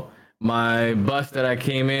 oh, my bus that I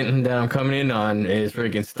came in that I'm coming in on is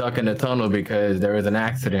freaking stuck in the tunnel because there was an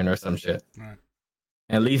accident or some shit. Right.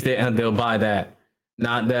 At least they'll buy that.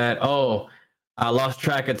 Not that, oh, I lost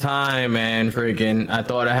track of time and freaking I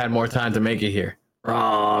thought I had more time to make it here.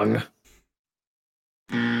 Wrong.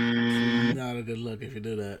 Not a good look if you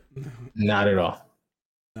do that. Not at all.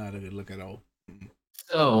 Not a good look at all.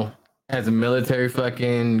 So, as a military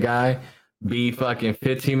fucking guy, be fucking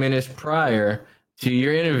 15 minutes prior to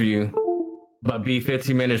your interview, but be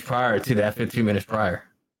 15 minutes prior to that 15 minutes prior.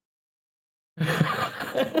 He's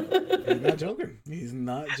not joking. He's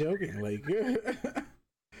not joking. Like,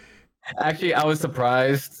 actually, I was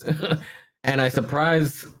surprised, and I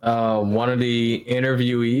surprised one of the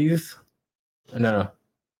interviewees. No,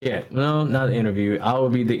 not the interview. I will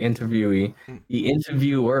be the interviewee. The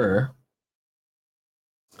interviewer.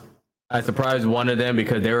 I surprised one of them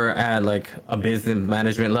because they were at like a business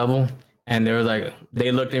management level, and they were like,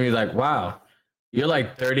 they looked at me like, "Wow, you're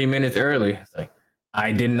like 30 minutes early." It's like,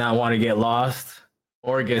 I did not want to get lost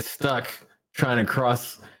or get stuck trying to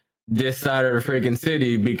cross this side of the freaking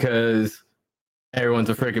city because everyone's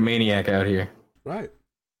a freaking maniac out here. right.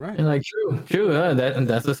 And like, true.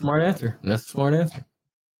 That's a smart answer. That's a smart answer.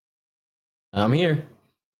 I'm here.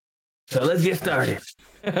 So let's get started.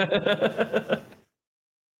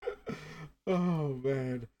 Oh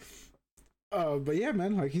man. But yeah,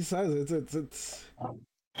 man, like he says, it's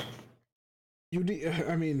you need.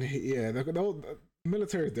 I mean, yeah, the old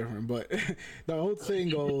military is different, but the old saying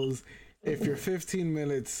goes: if you're 15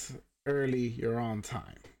 minutes early, you're on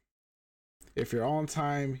time. If you're on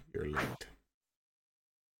time, you're late.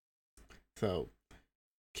 So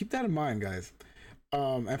keep that in mind, guys.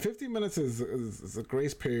 And 15 minutes is a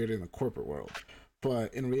grace period in the corporate world,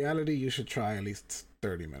 but in reality, you should try at least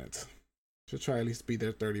 30 minutes. Should try at least be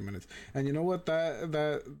there 30 minutes. And you know what,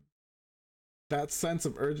 that sense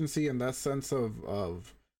of urgency and that sense of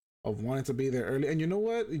wanting to be there early, and you know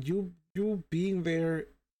what, you being there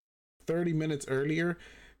 30 minutes earlier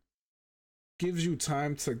gives you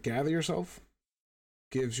time to gather yourself,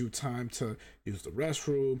 gives you time to use the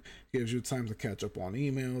restroom, gives you time to catch up on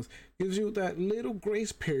emails, gives you that little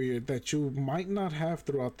grace period that you might not have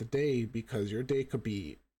throughout the day because your day could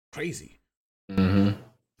be crazy. Mm-hmm.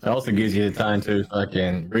 It also gives you the time to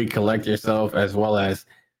fucking recollect yourself as well as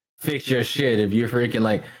fix your shit. If you're freaking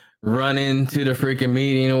like run into the freaking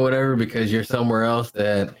meeting or whatever because you're somewhere else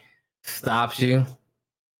that stops you,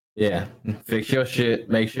 yeah, fix your shit.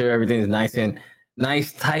 Make sure everything's nice,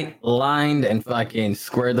 tight, lined, and fucking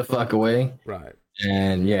square the fuck away. Right.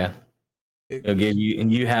 And yeah, it'll give you,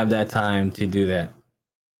 and you have that time to do that.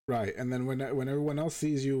 Right, and then when everyone else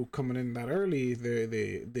sees you coming in that early,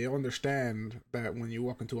 they understand that when you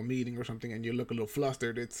walk into a meeting or something and you look a little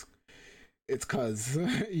flustered, it's cause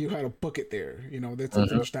you had to book it there. You know, that's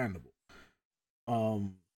understandable. But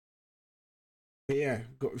yeah,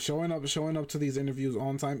 showing up to these interviews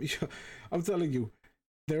on time. I'm telling you,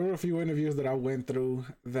 there were a few interviews that I went through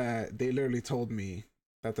that they literally told me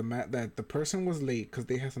that the person was late because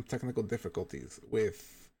they had some technical difficulties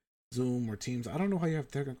with Zoom or Teams. I don't know how you have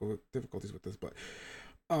technical difficulties with this, but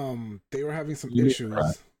they were having some issues.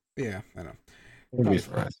 Yeah, I know. Probably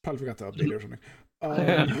forgot to update it or something.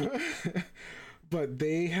 But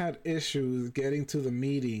they had issues getting to the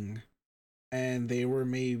meeting, and they were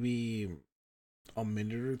maybe a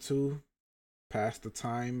minute or two past the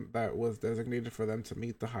time that was designated for them to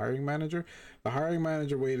meet the hiring manager. The hiring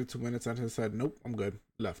manager waited 2 minutes and has said, "Nope, I'm good."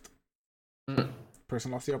 Left.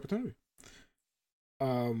 Person lost the opportunity.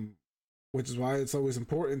 Which is why it's always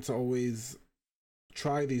important to always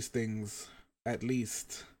try these things at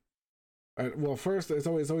least. Well, first, it's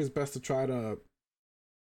always best to try to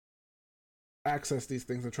access these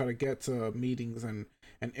things and try to get to meetings and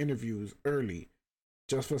interviews early,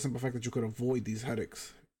 just for the simple fact that you could avoid these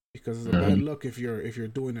headaches. Because it's a bad look if you're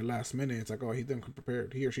doing it last minute. It's like, oh, he didn't come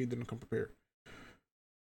prepared. He or she didn't come prepared.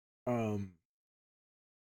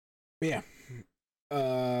 Yeah.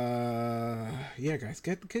 Yeah, guys,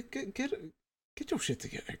 get your shit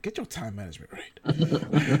together. Get your time management right.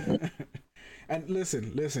 And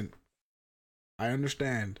listen. I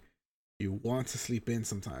understand you want to sleep in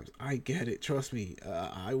sometimes. I get it. Trust me.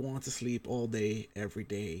 I want to sleep all day, every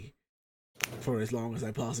day, for as long as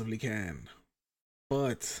I possibly can.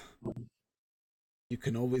 But you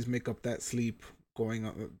can always make up that sleep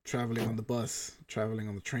traveling on the bus, traveling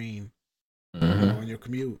on the train, on your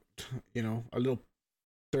commute. A little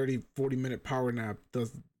 30-40 minute power nap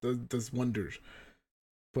does wonders.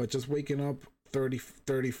 But just waking up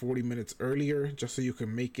 30-40 minutes earlier, just so you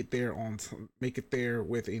can make it there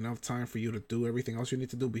with enough time for you to do everything else you need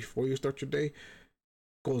to do before you start your day,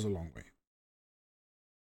 goes a long way.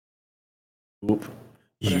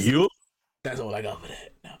 That's all I got for that.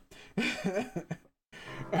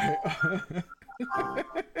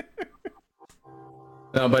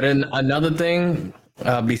 No, but then another thing,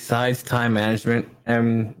 besides time management,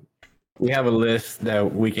 and we have a list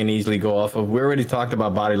that we can easily go off of. We already talked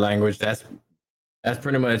about body language. That's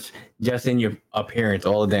pretty much just in your appearance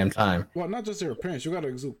all the damn time. Well, not just your appearance. You got to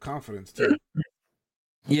exude confidence too.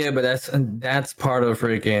 Yeah, but that's part of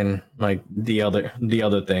freaking like the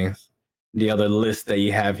other things, the other list that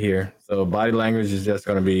you have here. So body language is just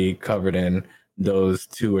going to be covered in those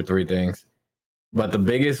 2 or 3 things. But the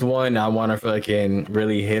biggest one I want to fucking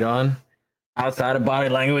really hit on outside of body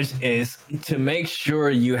language is to make sure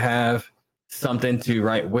you have something to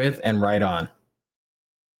write with and write on.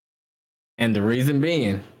 And the reason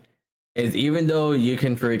being is, even though you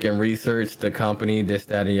can freaking research the company, this,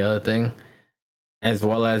 that, and the other thing, as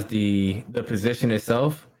well as the position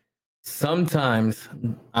itself, sometimes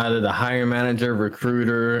either the hiring manager,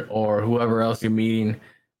 recruiter, or whoever else you're meeting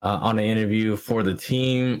on an interview for the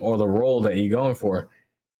team or the role that you're going for,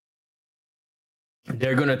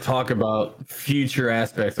 they're going to talk about future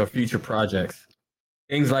aspects or future projects.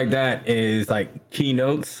 Things like that is like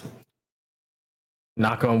keynotes,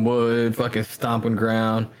 knock on wood, fucking stomping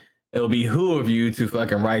ground. It'll behoove you to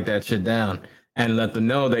fucking write that shit down and let them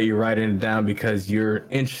know that you're writing it down because you're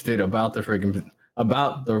interested about the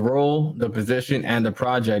role, the position, and the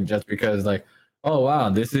project. Just because, like, oh wow,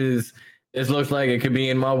 this looks like it could be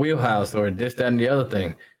in my wheelhouse, or this, that, and the other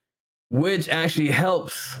thing, which actually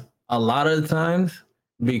helps a lot of the times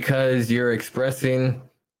because you're expressing,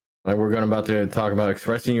 like we're about to talk about,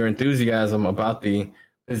 expressing your enthusiasm about the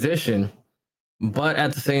position. But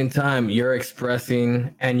at the same time, you're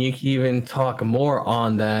expressing, and you can even talk more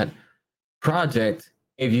on that project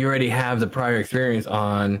if you already have the prior experience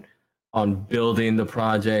on building the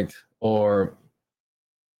project or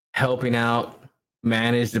helping out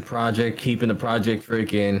manage the project, keeping the project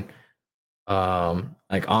freaking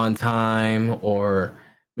like on time, or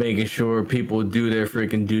making sure people do their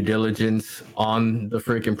freaking due diligence on the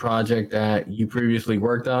freaking project that you previously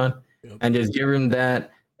worked on. Yep. And just give them that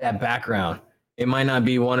background. It might not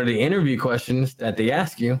be one of the interview questions that they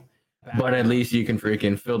ask you, but at least you can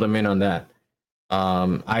freaking fill them in on that. I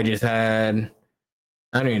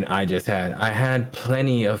had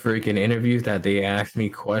plenty of freaking interviews that they asked me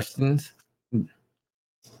questions.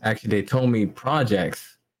 Actually, they told me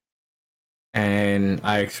projects, and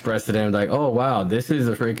I expressed to them like, oh wow, this is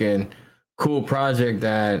a freaking cool project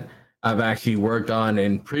that I've actually worked on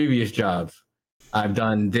in previous jobs. I've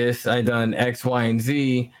done this, I've done X, Y, and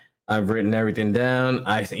Z. I've written everything down.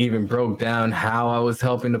 I even broke down how I was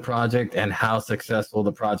helping the project and how successful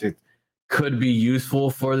the project could be useful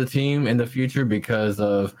for the team in the future because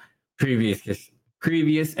of previous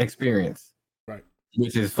experience. Right.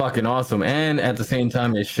 Which is fucking awesome. And at the same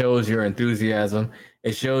time, it shows your enthusiasm.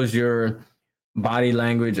 It shows your body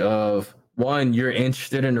language of, one, you're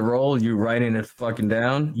interested in the role, you writing it fucking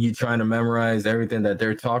down, you trying to memorize everything that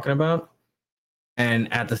they're talking about.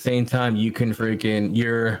 And at the same time, you can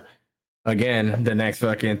you're, again, the next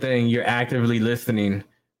fucking thing, you're actively listening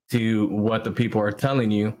to what the people are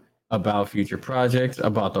telling you about future projects,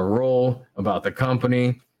 about the role, about the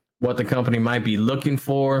company, what the company might be looking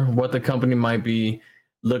for, what the company might be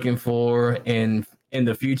looking for in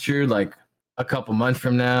the future, like a couple months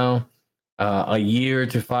from now, a year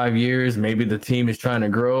to 5 years. Maybe the team is trying to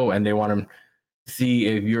grow and they want to see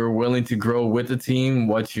if you're willing to grow with the team.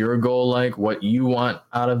 What's your goal like? What you want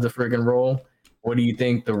out of the friggin' role? What do you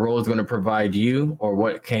think the role is going to provide you, or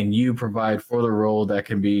what can you provide for the role that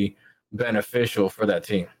can be beneficial for that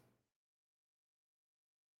team?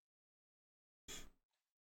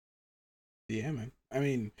 Yeah, man. I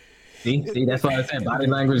mean, See, that's why I said body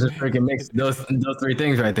language is freaking mixed. Those three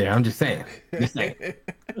things right there. I'm just saying. Just saying.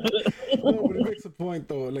 No, but it makes a point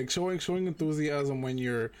though. Like showing enthusiasm when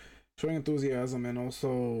you're showing enthusiasm and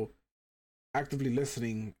also actively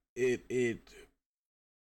listening. It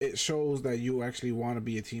shows that you actually want to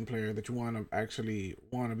be a team player, that you want to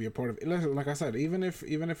be a part of it. Like I said, even if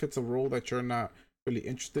it's a role that you're not really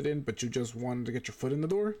interested in, but you just wanted to get your foot in the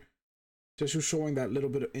door, just you showing that little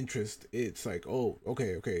bit of interest, it's like, oh,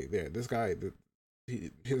 okay, there, this guy,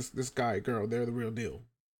 this guy, girl, they're the real deal.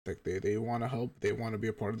 Like they want to help, they want to be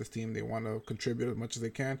a part of this team, they want to contribute as much as they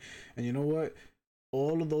can, and you know what?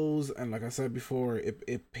 All of those, and like I said before,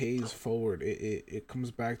 it pays forward. It comes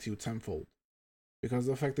back to you tenfold. Because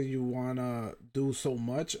the fact that you wanna do so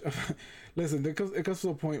much, listen, it comes to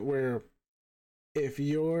a point where if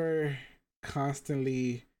you're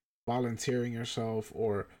constantly volunteering yourself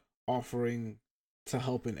or offering to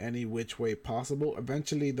help in any which way possible,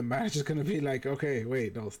 eventually the manager's gonna be like, okay,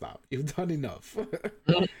 wait, don't stop. You've done enough.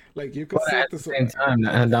 Like you could But sit at the this. same time,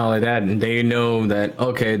 not only that, they know that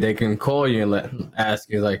okay, they can call you and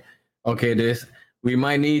ask you like, okay, this we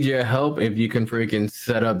might need your help if you can freaking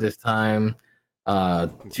set up this time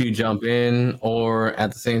to jump in, or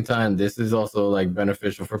at the same time, this is also like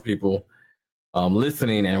beneficial for people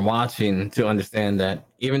listening and watching to understand that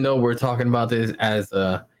even though we're talking about this as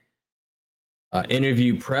a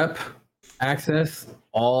interview prep access,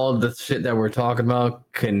 all the shit that we're talking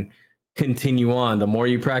about can continue on. The more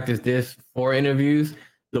you practice this for interviews,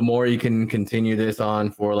 the more you can continue this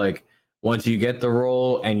on for like once you get the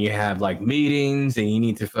role and you have like meetings and you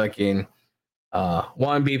need to fucking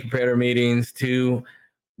one, be prepared for meetings, two,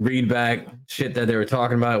 read back shit that they were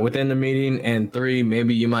talking about within the meeting, and three,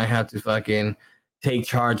 maybe you might have to fucking take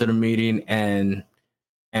charge of the meeting and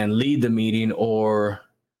lead the meeting, or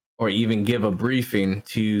even give a briefing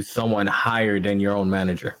to someone higher than your own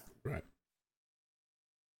manager. Right.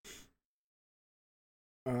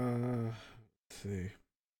 Let's see.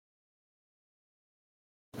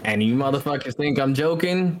 And you motherfuckers think I'm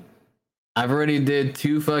joking? I've already did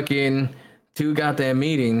two goddamn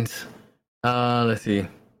meetings. Let's see.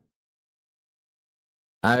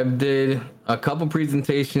 I've did a couple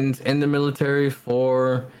presentations in the military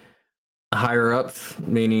for higher ups,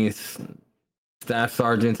 meaning staff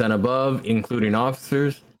sergeants and above, including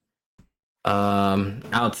officers.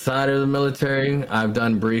 Outside of the military, I've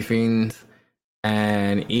done briefings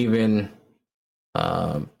and even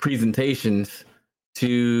presentations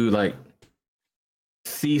to like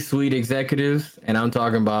C-suite executives, and I'm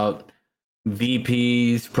talking about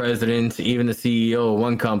VPs, presidents, even the CEO of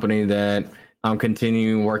one company that I'm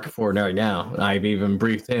continuing working for right now. I've even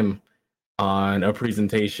briefed him on a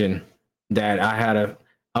presentation that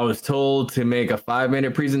I was told to make a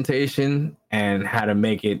 5-minute presentation and had to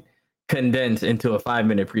make it condense into a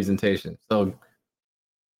 5-minute presentation. So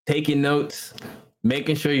taking notes,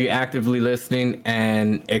 making sure you're actively listening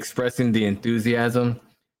and expressing the enthusiasm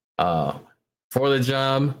for the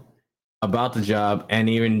job, about the job, and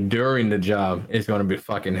even during the job is going to be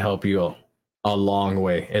fucking help you a long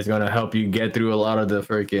way. It's going to help you get through a lot of the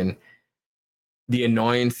freaking the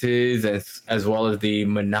annoyances as well as the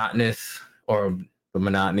monotonous or the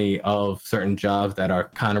monotony of certain jobs that are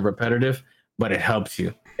kind of repetitive, but it helps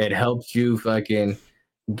you. It helps you fucking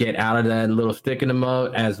get out of that little stick in the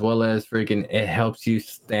mud, as well as freaking it helps you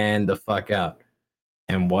stand the fuck out.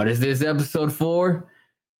 And what is this episode for?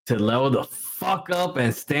 To level the fuck up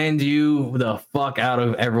and stand you the fuck out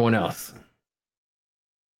of everyone else.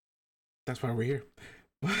 That's why we're here.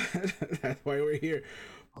 That's why we're here.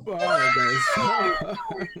 All right, guys.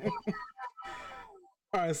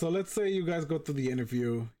 All right, so let's say you guys go through the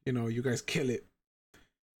interview. You know, you guys kill it,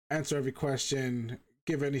 answer every question,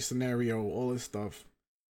 give any scenario, all this stuff.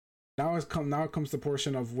 Now it comes the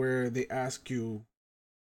portion of where they ask you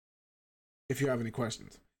if you have any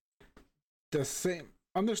questions. The same.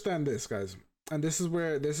 Understand this, guys, and this is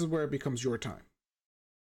where it becomes your time.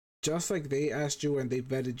 Just like they asked you and they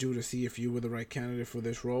vetted you to see if you were the right candidate for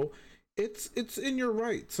this role, it's in your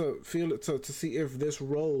right to feel it to see if this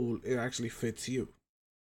role it actually fits you.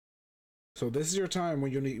 So this is your time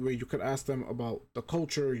where you could ask them about the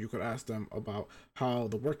culture, you could ask them about how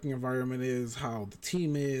the working environment is, how the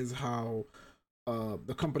team is, how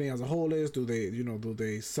the company as a whole is. Do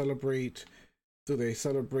they celebrate Do they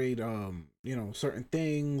celebrate certain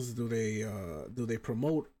things? Do they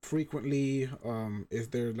promote frequently? Is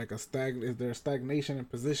there like is there stagnation in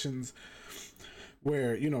positions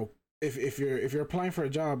where, if you're applying for a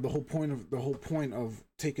job, the whole point of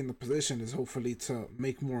taking the position is hopefully to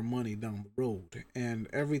make more money down the road. And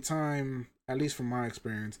every time, at least from my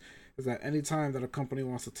experience, is that any time that a company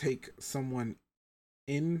wants to take someone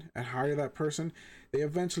in and hire that person, they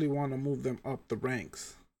eventually want to move them up the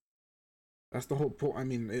ranks. That's the whole point. I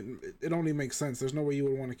mean, it only makes sense. There's no way you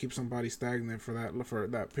would want to keep somebody stagnant for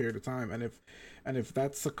that period of time. And if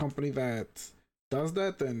that's a company that does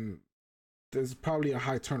that, then there's probably a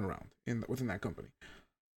high turnaround within that company.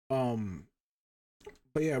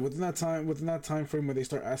 But yeah, within that time frame where they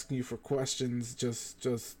start asking you for questions,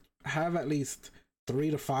 just have at least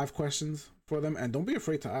 3 to 5 questions for them, and don't be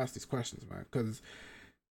afraid to ask these questions, man, because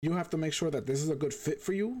you have to make sure that this is a good fit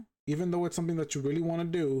for you, even though it's something that you really want to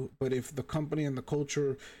do. But if the company and the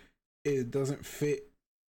culture, it doesn't fit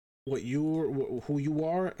who you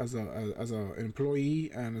are as a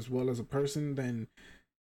employee and as well as a person, then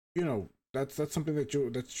that's something that you're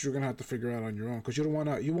gonna have to figure out on your own, because you want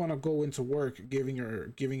to go into work giving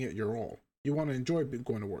it your all. You want to enjoy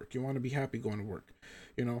going to work. You want to be happy going to work.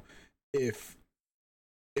 If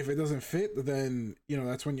it doesn't fit, then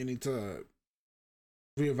that's when you need to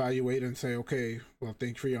reevaluate and say, okay, well,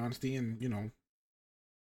 thank you for your honesty, and and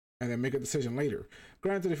then make a decision later.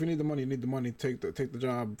 Granted, if you need the money, you need the money. Take the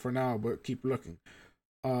job for now, but keep looking.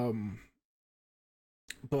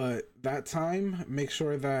 But that time, make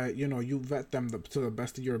sure that you vet them to the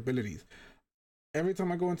best of your abilities. Every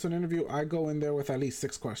time I go into an interview, I go in there with at least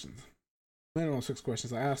 6 questions, minimum 6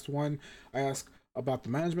 questions. I ask about the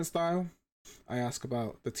management style. I ask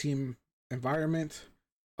about the team environment.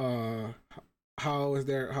 How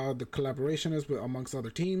the collaboration is amongst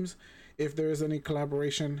other teams, if there is any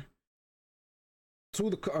collaboration, for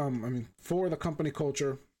the company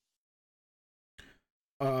culture.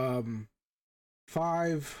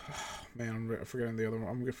 5, man, I'm forgetting the other one.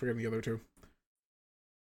 I'm forgetting the other 2.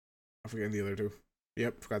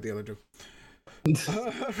 Yep, forgot the other 2.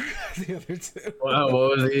 The other 2. Wow,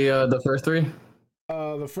 what was the first 3?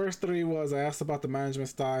 The first 3 was, I asked about the management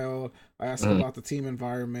style, I asked about the team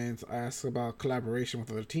environment, I asked about collaboration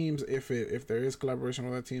with other teams, if there is collaboration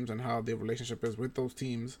with other teams, and how the relationship is with those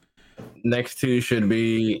teams. Next 2 should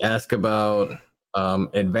be ask about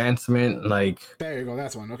advancement, like there you go,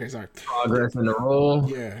 that's one. Okay, sorry. Progress in the role.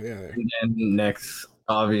 Yeah. And then next,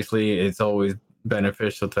 obviously, it's always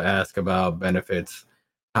beneficial to ask about benefits.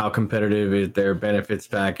 How competitive is their benefits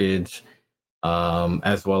package,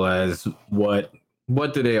 as well as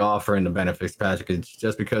what do they offer in the benefits package?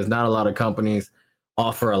 Just because not a lot of companies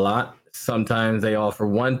offer a lot. Sometimes they offer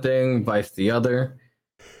one thing, vice the other,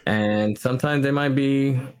 and sometimes they might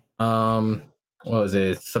be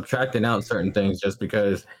subtracting out certain things just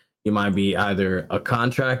because you might be either a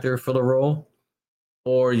contractor for the role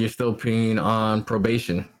or you're still being on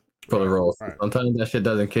probation for the role. Right. Sometimes that shit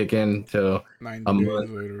doesn't kick in till 90 days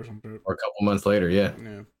later or something, or a couple months later. Yeah.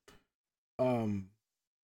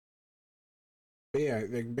 But yeah,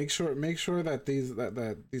 like make sure that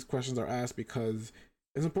these questions are asked, because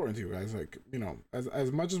it's important to you guys. Like,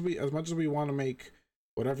 as much as we want to make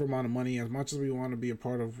whatever amount of money, as much as we want to be a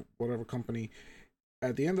part of whatever company,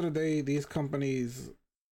 at the end of the day, these companies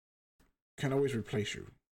can always replace you.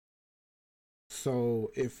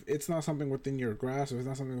 So if it's not something within your grasp, if it's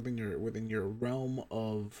not something within your realm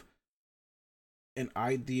of an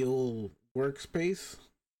ideal workspace,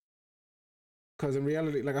 because in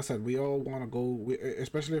reality, like I said, we all want to go,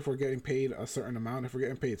 especially if we're getting paid a certain amount, if we're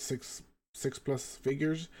getting paid six plus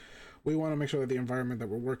figures, we want to make sure that the environment that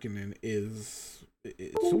we're working in it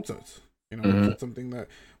suits us. It's something that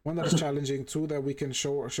is challenging, 2, that we can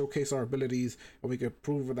showcase our abilities, and we can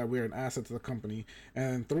prove that we're an asset to the company,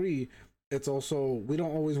 and 3, it's also, we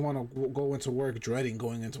don't always want to go into work dreading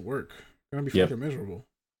going into work. You're gonna be fucking miserable.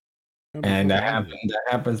 And that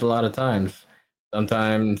happens a lot of times.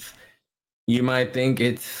 Sometimes you might think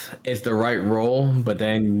it's the right role, but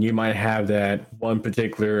then you might have that one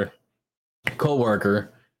particular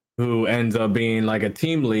coworker who ends up being like a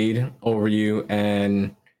team lead over you,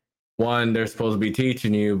 and they're supposed to be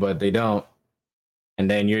teaching you, but they don't. And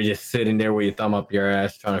then you're just sitting there with your thumb up your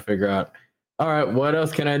ass trying to figure out, all right, what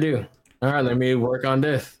else can I do? All right, let me work on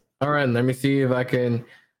this. All right, let me see if I can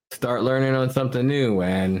start learning on something new.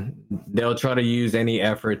 And they'll try to use any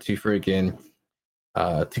effort to freaking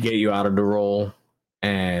to get you out of the role.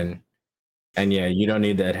 And yeah, you don't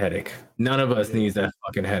need that headache. None of us needs that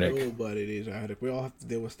fucking headache. Nobody needs that headache. We all have to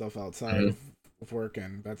deal with stuff outside of of work,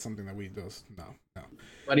 and that's something that we just no.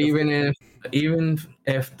 But even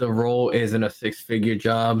if the role isn't a 6-figure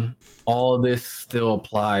job, all this still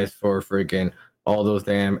applies for freaking all those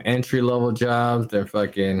damn entry level jobs. They're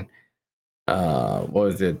fucking what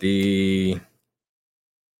was it? The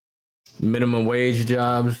minimum wage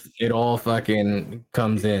jobs. It all fucking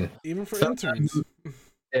comes in. Even for Sometimes, interns.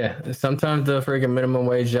 yeah, sometimes the freaking minimum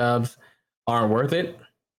wage jobs aren't worth it.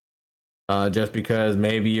 Just because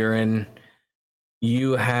maybe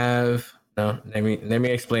you have no. Let me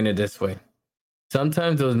explain it this way.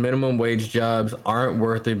 Sometimes those minimum wage jobs aren't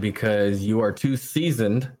worth it because you are too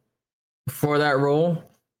seasoned for that role,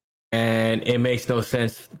 and it makes no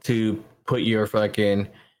sense to put your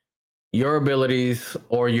abilities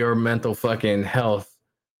or your mental fucking health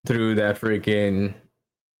through that freaking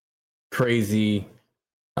crazy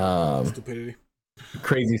Stupidity.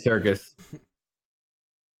 crazy circus.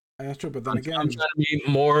 That's true, but then I'm again, trying to be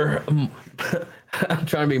more I'm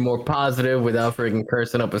trying to be more positive without freaking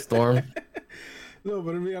cursing up a storm. no,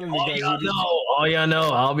 but in reality, All guys, y'all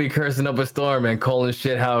know, I'll be cursing up a storm and calling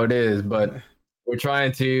shit how it is, but we're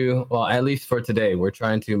trying to, well, at least for today, we're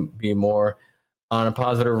trying to be more on a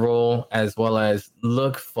positive roll, as well as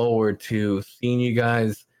look forward to seeing you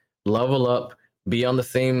guys level up, be on the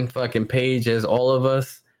same fucking page as all of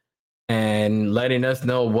us, and letting us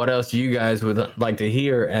know what else you guys would like to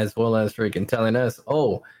hear, as well as freaking telling us,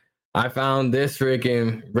 oh, I found this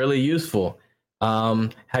freaking really useful.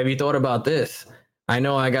 Have you thought about this? I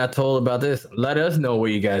know I got told about this. Let us know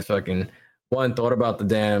what you guys fucking one thought about the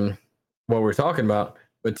damn what we're talking about,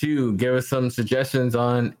 but two, give us some suggestions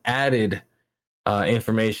on added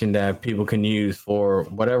information that people can use for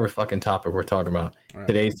whatever fucking topic we're talking about. Right.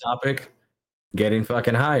 Today's topic, getting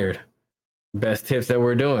fucking hired. Best tips that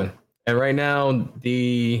we're doing. And right now,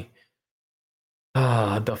 the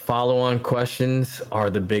follow-on questions are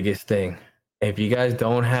the biggest thing. If you guys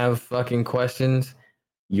don't have fucking questions,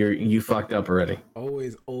 you fucked up already.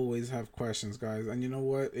 always have questions, guys, and you know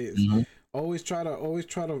what? Always try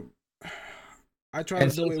to. I try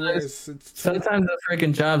And to do it where it's sometimes the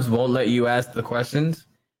freaking jobs won't let you ask the questions,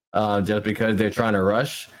 just because they're trying to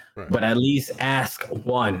rush. right. But at least ask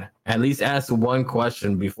one. At least ask one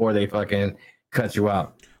question before they fucking cut you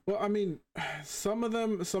out. Well, I mean, some of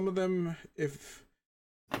them, if some of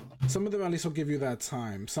them at least will give you that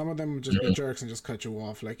time. Some of them will just be jerks and just cut you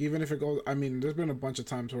off. Like even if it goes, I mean, there's been a bunch of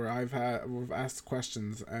times where we've asked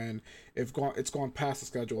questions and it's gone past the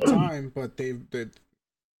scheduled time, but they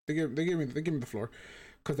give me the floor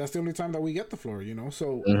because that's the only time that we get the floor, you know.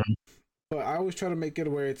 So, but I always try to make it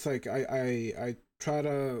where it's like I try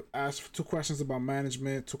to ask 2 questions about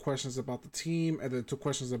management, 2 questions about the team, and then 2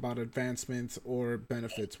 questions about advancements or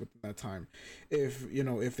benefits within that time.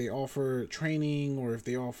 If they offer training or if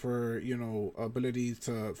they offer abilities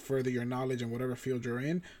to further your knowledge in whatever field you're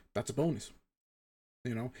in, that's a bonus.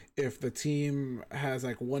 If the team has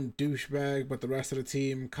like one douchebag, but the rest of the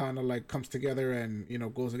team kind of like comes together and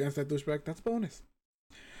goes against that douchebag, that's a bonus.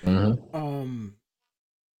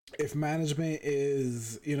 If management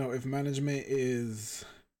is if management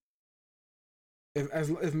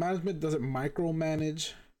doesn't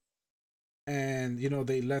micromanage and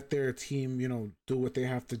they let their team do what they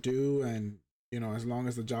have to do, and as long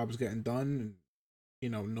as the job is getting done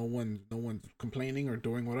and no one's complaining or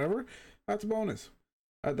doing whatever, that's a bonus.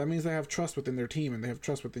 That means they have trust within their team and they have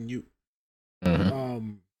trust within you.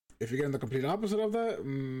 If you're getting the complete opposite of that,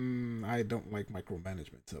 I don't like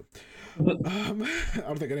micromanagement. So I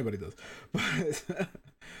don't think anybody does. But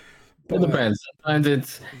it depends. Sometimes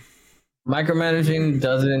it's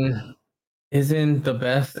micromanaging isn't the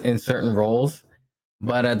best in certain roles,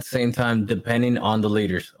 but at the same time, depending on the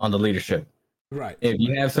leadership. Right. If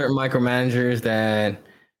you have certain micromanagers that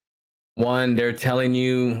one, they're telling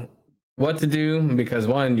you what to do because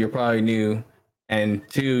one, you're probably new, and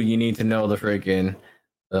two, you need to know the freaking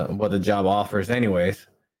what the job offers anyways.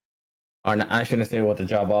 Or not, I shouldn't say what the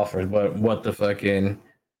job offers, but what the fucking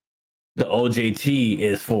the OJT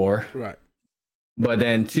is for. Right. But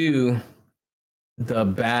then two, the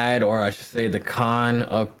bad, or I should say the con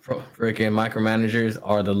of freaking micromanagers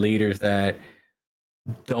are the leaders that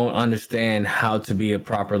don't understand how to be a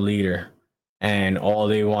proper leader. And all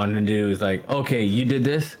they want to do is like, okay, you did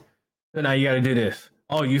this, so now you got to do this.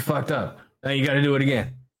 Oh, you fucked up. Now you got to do it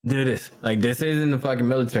again. Do this. Like, this isn't the fucking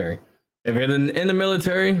military. If you're in the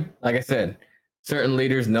military, like I said, certain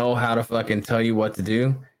leaders know how to fucking tell you what to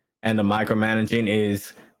do. And the micromanaging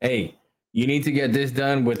is, hey, you need to get this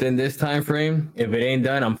done within this time frame. If it ain't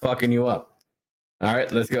done, I'm fucking you up. All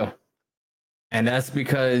right, let's go. And that's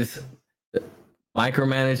because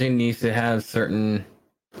micromanaging needs to have certain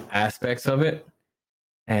aspects of it.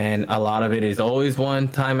 And a lot of it is always one,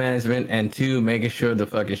 time management, and two, making sure the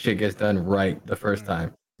fucking shit gets done right the first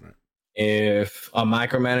time. Right. If a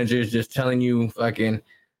micromanager is just telling you fucking,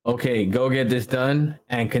 okay, go get this done,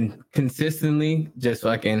 and consistently just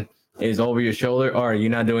fucking is over your shoulder, or you're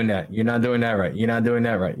not doing that. You're not doing that right. You're not doing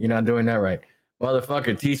that right. You're not doing that right.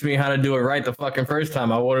 Motherfucker, teach me how to do it right the fucking first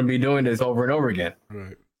time. I wouldn't be doing this over and over again.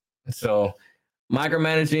 Right. So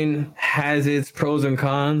micromanaging has its pros and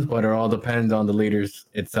cons, but it all depends on the leaders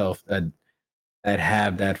itself that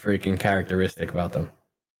have that freaking characteristic about them.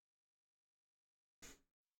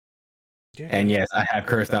 Yeah. And yes, I have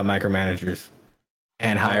cursed out micromanagers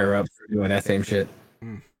and higher ups for doing that same shit.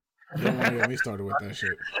 You don't want to get me started with that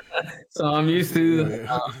shit. So I'm used to.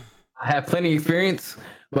 I have plenty of experience,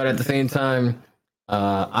 but at the same time,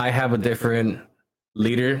 I have a different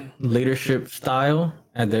leadership style,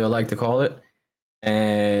 as they would like to call it.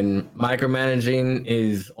 And micromanaging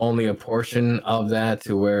is only a portion of that,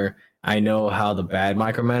 to where I know how the bad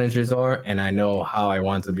micromanagers are, and I know how I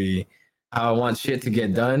want shit to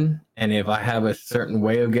get done. And if I have a certain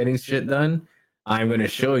way of getting shit done, I'm going to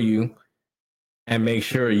show you and make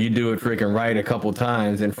sure you do it freaking right a couple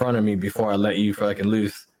times in front of me before I let you fucking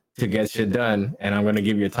loose to get shit done. And I'm going to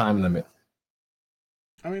give you a time limit.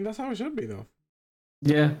 I mean, that's how it should be, though.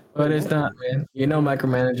 Yeah, but it's not, man. You know,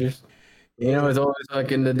 micromanagers. You know, it's always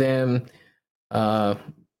fucking the damn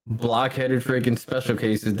blockheaded freaking special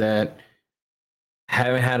cases that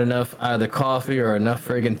haven't had enough either coffee or enough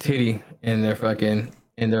freaking titty in their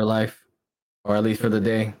life, or at least for the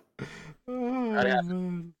day.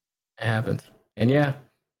 It happens. And yeah,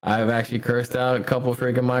 I've actually cursed out a couple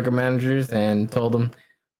freaking micromanagers and told them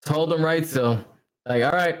right. So like,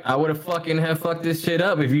 all right, I would have fucked this shit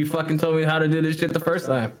up if you fucking told me how to do this shit the first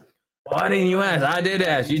time. Why didn't you ask? I did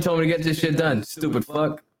ask. You told me to get this shit done. Stupid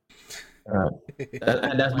fuck.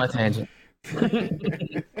 That's my tangent.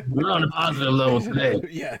 We're on a positive level today.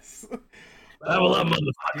 Yes. Level up,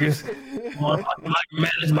 motherfuckers.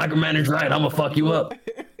 Micromanage right. I'm gonna fuck you up.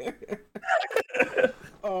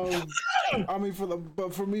 I mean,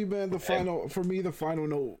 for me, man, the final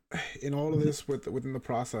note in all of this within the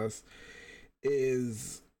process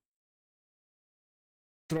is,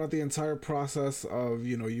 throughout the entire process of,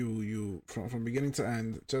 you know, you from beginning to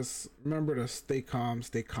end, just remember to stay calm,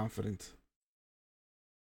 stay confident.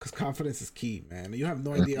 Because confidence is key, man. You have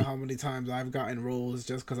no idea how many times I've gotten roles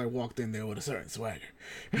just because I walked in there with a certain swagger.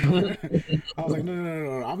 I was like,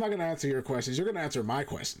 no. I'm not going to answer your questions. You're going to answer my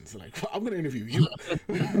questions. Like, I'm going to interview you.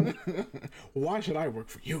 Why should I work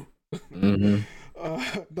for you? Don't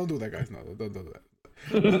do that, guys. No, don't do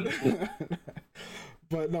that.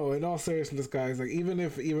 But no, in all seriousness, guys, like, even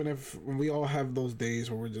if we all have those days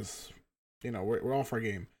where we're just, you know, we're off our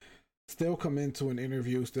game, still come into an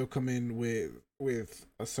interview, still come in with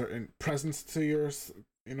a certain presence to yours,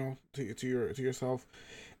 you know, to yourself,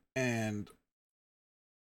 and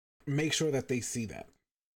make sure that they see that.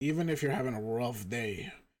 Even if you're having a rough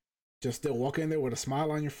day, just still walk in there with a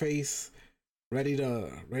smile on your face, ready to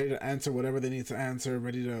answer whatever they need to answer,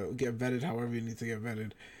 ready to get vetted however you need to get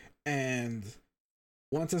vetted. And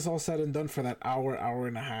once it's all said and done for that hour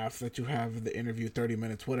and a half that you have the interview, 30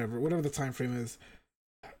 minutes, whatever the time frame is,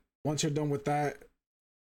 once you're done with that,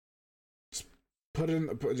 just put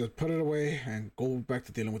it away and go back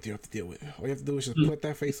to dealing with what you have to deal with. All you have to do is just put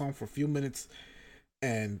that face on for a few minutes,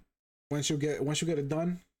 and once you get it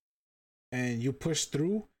done and you push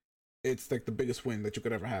through, it's like the biggest win that you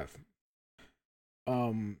could ever have.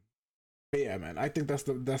 But yeah, man, I think that's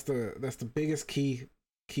the biggest key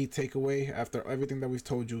takeaway after everything that we've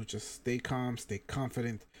told you. Just stay calm, stay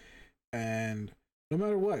confident, and no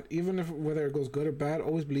matter what, even if whether it goes good or bad,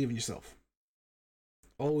 always believe in yourself.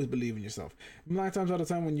 Always believe in yourself. 9 times out of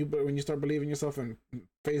 10, when you start believing in yourself and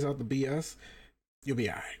phase out the BS, you'll be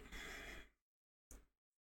alright.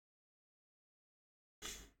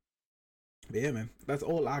 But yeah, man, that's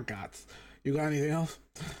all I got. You got anything else?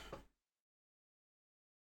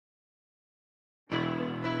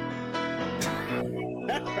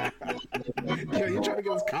 Yeah, you trying to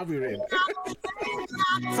get us copyrighted.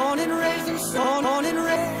 Born and raised, born and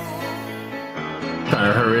raised.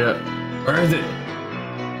 Trying to hurry up. Where is it?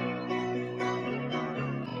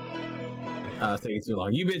 It's taking too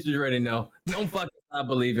long. You bitches already know. Don't fucking stop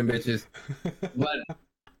believing, bitches. But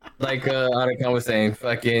like Otacon was saying,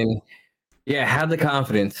 fucking yeah, have the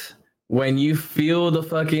confidence. When you feel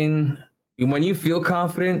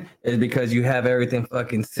confident, is because you have everything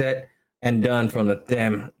fucking set and done from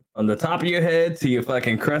the top of your head to your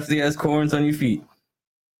fucking crusty ass corns on your feet.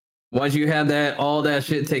 Once you have all that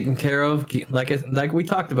shit taken care of, like we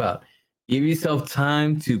talked about, give yourself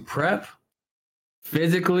time to prep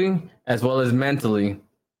physically as well as mentally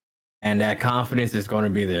and that confidence is going to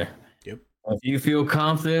be there. Yep. If you feel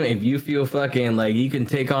confident, if you feel fucking like you can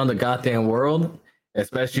take on the goddamn world,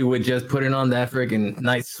 especially with just putting on that freaking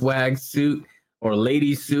nice swag suit or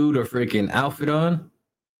lady suit or freaking outfit on,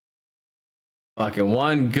 fucking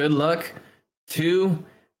one, good luck. Two,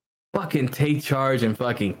 fucking take charge and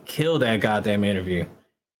fucking kill that goddamn interview.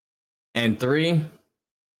 And three,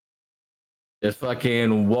 just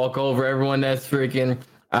fucking walk over everyone that's freaking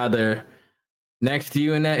either next to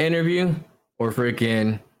you in that interview or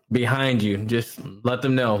freaking behind you. Just let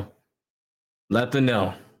them know. Let them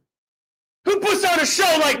know. Who puts on a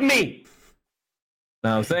show like me?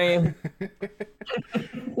 Know what I'm saying?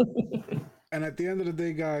 And at the end of the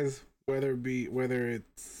day, guys, whether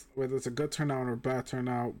it's a good turnout or a bad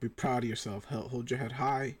turnout, be proud of yourself. Hold your head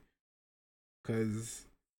high, because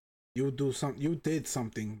you did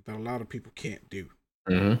something that a lot of people can't do.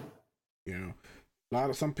 Mm-hmm. You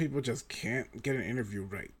know, some people just can't get an interview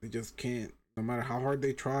right. They just can't. No matter how hard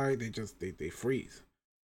they try, they freeze.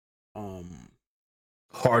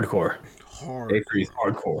 Hardcore. They freeze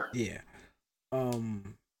hardcore. Yeah.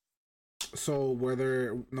 So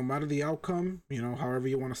no matter the outcome, you know, however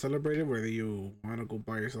you want to celebrate it, whether you want to go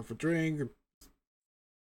buy yourself a drink,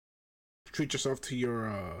 treat yourself to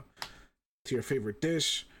your favorite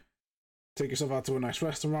dish, take yourself out to a nice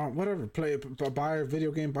restaurant, whatever, buy a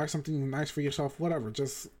video game, buy something nice for yourself, whatever,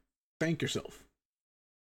 just thank yourself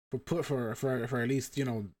for at least, you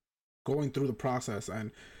know, going through the process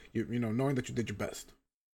and you know, knowing that you did your best.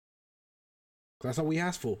 That's all we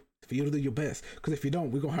ask for you to do your best. Because if you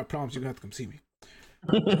don't, we're gonna have problems. You're gonna have to come see me.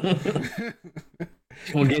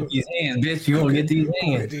 You gonna get these hands, bitch. You gonna get these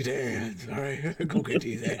hands. Go get these hands. All right, go get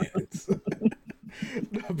these hands.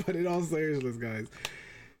 No, but in all seriousness, guys.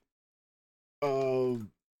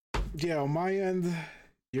 Yeah, on my end,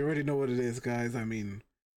 you already know what it is, guys. I mean,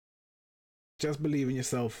 just believe in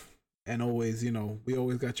yourself, and always, you know, we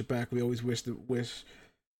always got your back. We always wish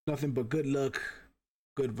nothing but good luck,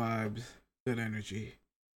 good vibes, good energy.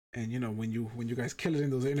 And you know, when you guys kill it in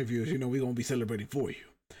those interviews, you know, we're gonna be celebrating for you.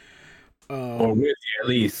 Or with you at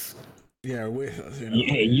least. Yeah, with us. You know.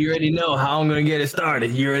 Yeah, you already know how I'm gonna get it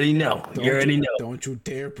started. You already know. Don't you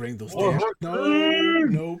dare bring those damn.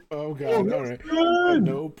 Nope. Oh god. All right.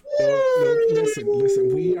 Nope.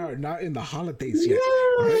 Listen. We are not in the holidays yet.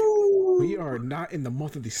 All right? We are not in the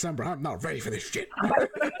month of December. I'm not ready for this shit.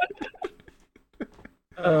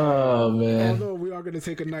 Oh man. Although we are gonna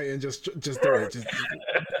take a night and just do it.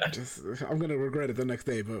 Just I'm gonna regret it the next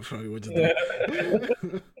day, but probably we'll just do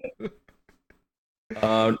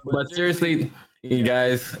it. But seriously, you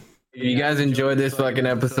guys, if you guys enjoyed this fucking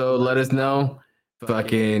episode, let us know.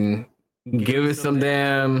 Fucking give us some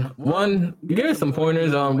give us some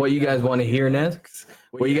pointers on what you guys want to hear next,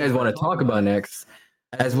 what you guys want to talk about next,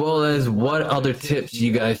 as well as what other tips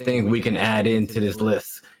you guys think we can add into this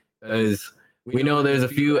list. Because we know there's a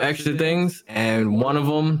few extra things, and one of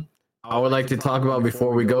them I would like to talk about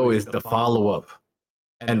before we go is the follow-up.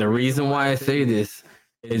 And the reason why I say this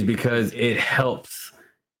is because it helps.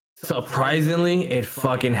 Surprisingly, it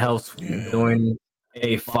fucking helps doing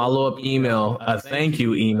a follow-up email, a thank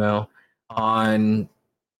you email on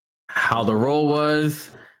how the role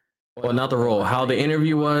was. Well, not the role, how the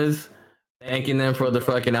interview was, thanking them for the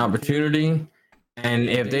fucking opportunity. And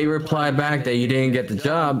if they reply back that you didn't get the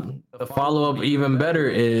job, the follow-up even better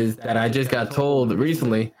is that I just got told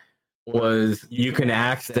recently was you can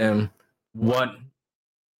ask them what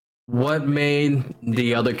made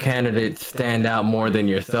the other candidate stand out more than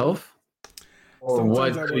yourself, or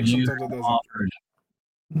Sometimes what could you have offered?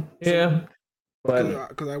 Yeah, but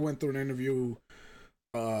because I went through an interview,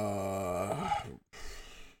 I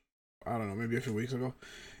don't know, maybe a few weeks ago,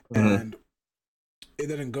 and it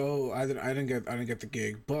didn't go. I didn't get the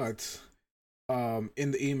gig, but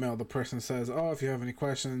in the email the person says, "Oh, if you have any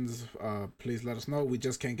questions, please let us know. We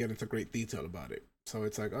just can't get into great detail about it." So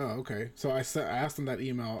it's like, oh, okay. So I asked them that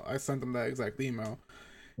email. I sent them that exact email,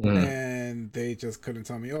 and they just couldn't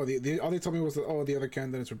tell me. Oh, all they told me was that, oh, the other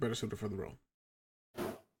candidates were better suited for the role.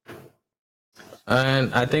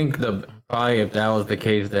 And I think probably if that was the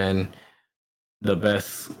case, then the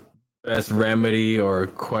best remedy or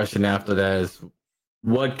question after that is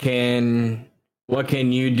what can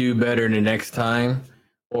you do better the next time,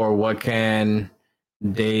 or what kind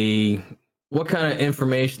of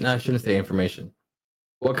information? I shouldn't say information.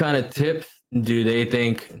 What kind of tips do they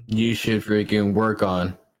think you should freaking work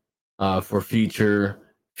on for future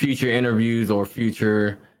interviews or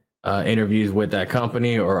future interviews with that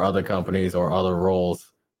company or other companies or other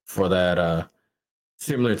roles for that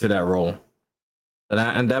similar to that role?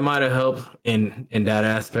 And that might have helped in that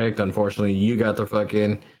aspect. Unfortunately, you got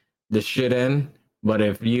the shit in, But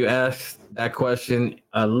if you asked that question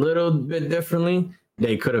a little bit differently,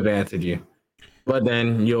 they could have answered you. But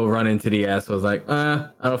then you'll run into the assholes like, I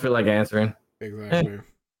don't feel like answering. Exactly.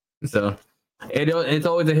 So it's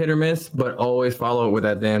always a hit or miss, but always follow it with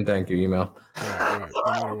that damn thank you email. Right. No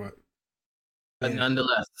matter what. But Yeah.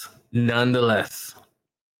 nonetheless,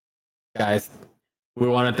 guys, we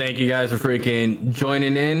want to thank you guys for freaking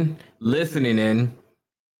joining in, listening in,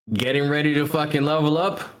 getting ready to fucking level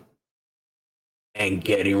up, and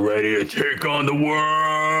getting ready to take on the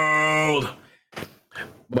world.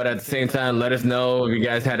 But at the same time, let us know if you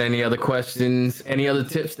guys had any other questions, any other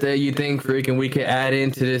tips that you think freaking we could add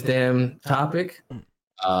into this damn topic.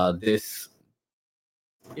 This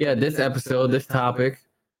episode, this topic,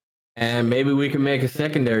 and maybe we can make a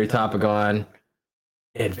secondary topic on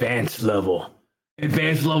advanced level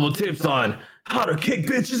tips on how to kick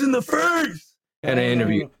bitches in the face. And an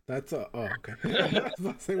interview. No. That's okay. I was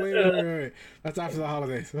about to say, wait. That's after the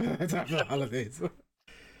holidays.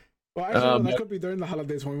 Well, actually, that could be during the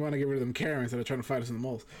holidays when we want to get rid of them Karens that are trying to fight us in the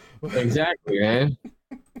malls. Exactly, man.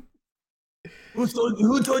 Who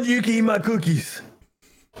told you can eat my cookies?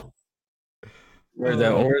 Where's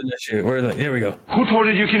that shit? There we go. Who told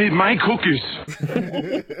you you can eat my cookies?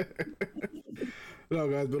 No,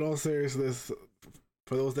 guys, but all seriousness,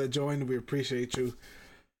 for those that joined, we appreciate you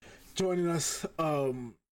joining us.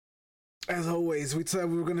 As always, we said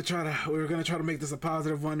we were gonna try to make this a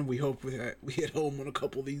positive one. We hope we hit home on a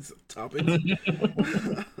couple of these topics.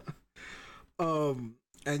 And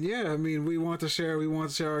yeah, I mean, we want to share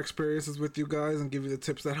our experiences with you guys and give you the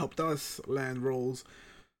tips that helped us land roles,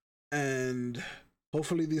 and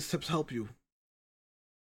hopefully these tips help you.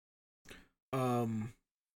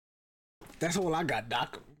 That's all I got,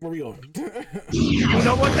 Doc. Where we going? You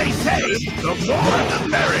know what they say, the more the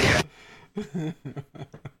merrier.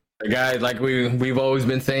 Guys, like we've always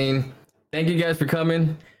been saying, thank you guys for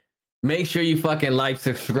coming. Make sure you fucking like,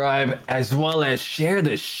 subscribe, as well as share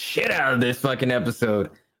the shit out of this fucking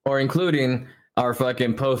episode, or including our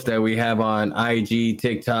fucking post that we have on IG,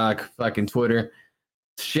 TikTok, fucking Twitter.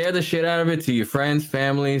 Share the shit out of it to your friends,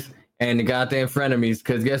 families, and the goddamn frenemies,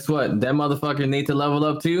 because guess what? Them motherfuckers need to level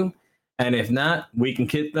up too. And if not, we can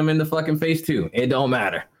kick them in the fucking face too. It don't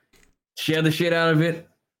matter. Share the shit out of it.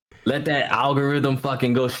 Let that algorithm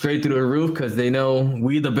fucking go straight through the roof because they know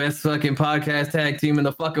we the best fucking podcast tag team in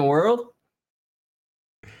the fucking world.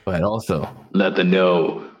 But also, let them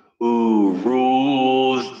know who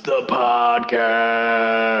rules the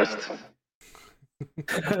podcast.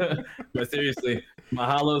 But seriously,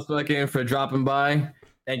 mahalos fucking for dropping by.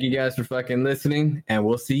 Thank you guys for fucking listening, and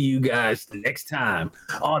we'll see you guys next time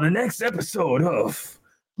on the next episode of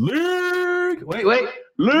League of Reyes.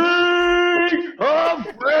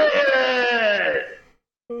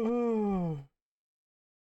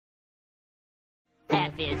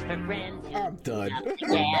 F is for friends. I'm done.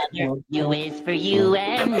 Together. U is for you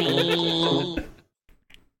and me.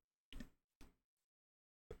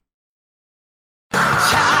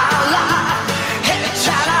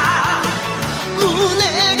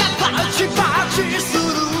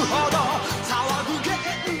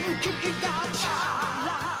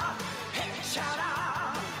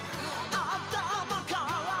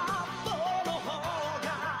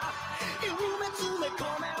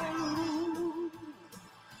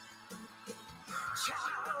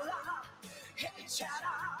笑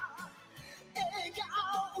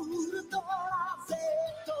顔ウルトラセッ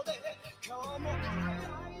トで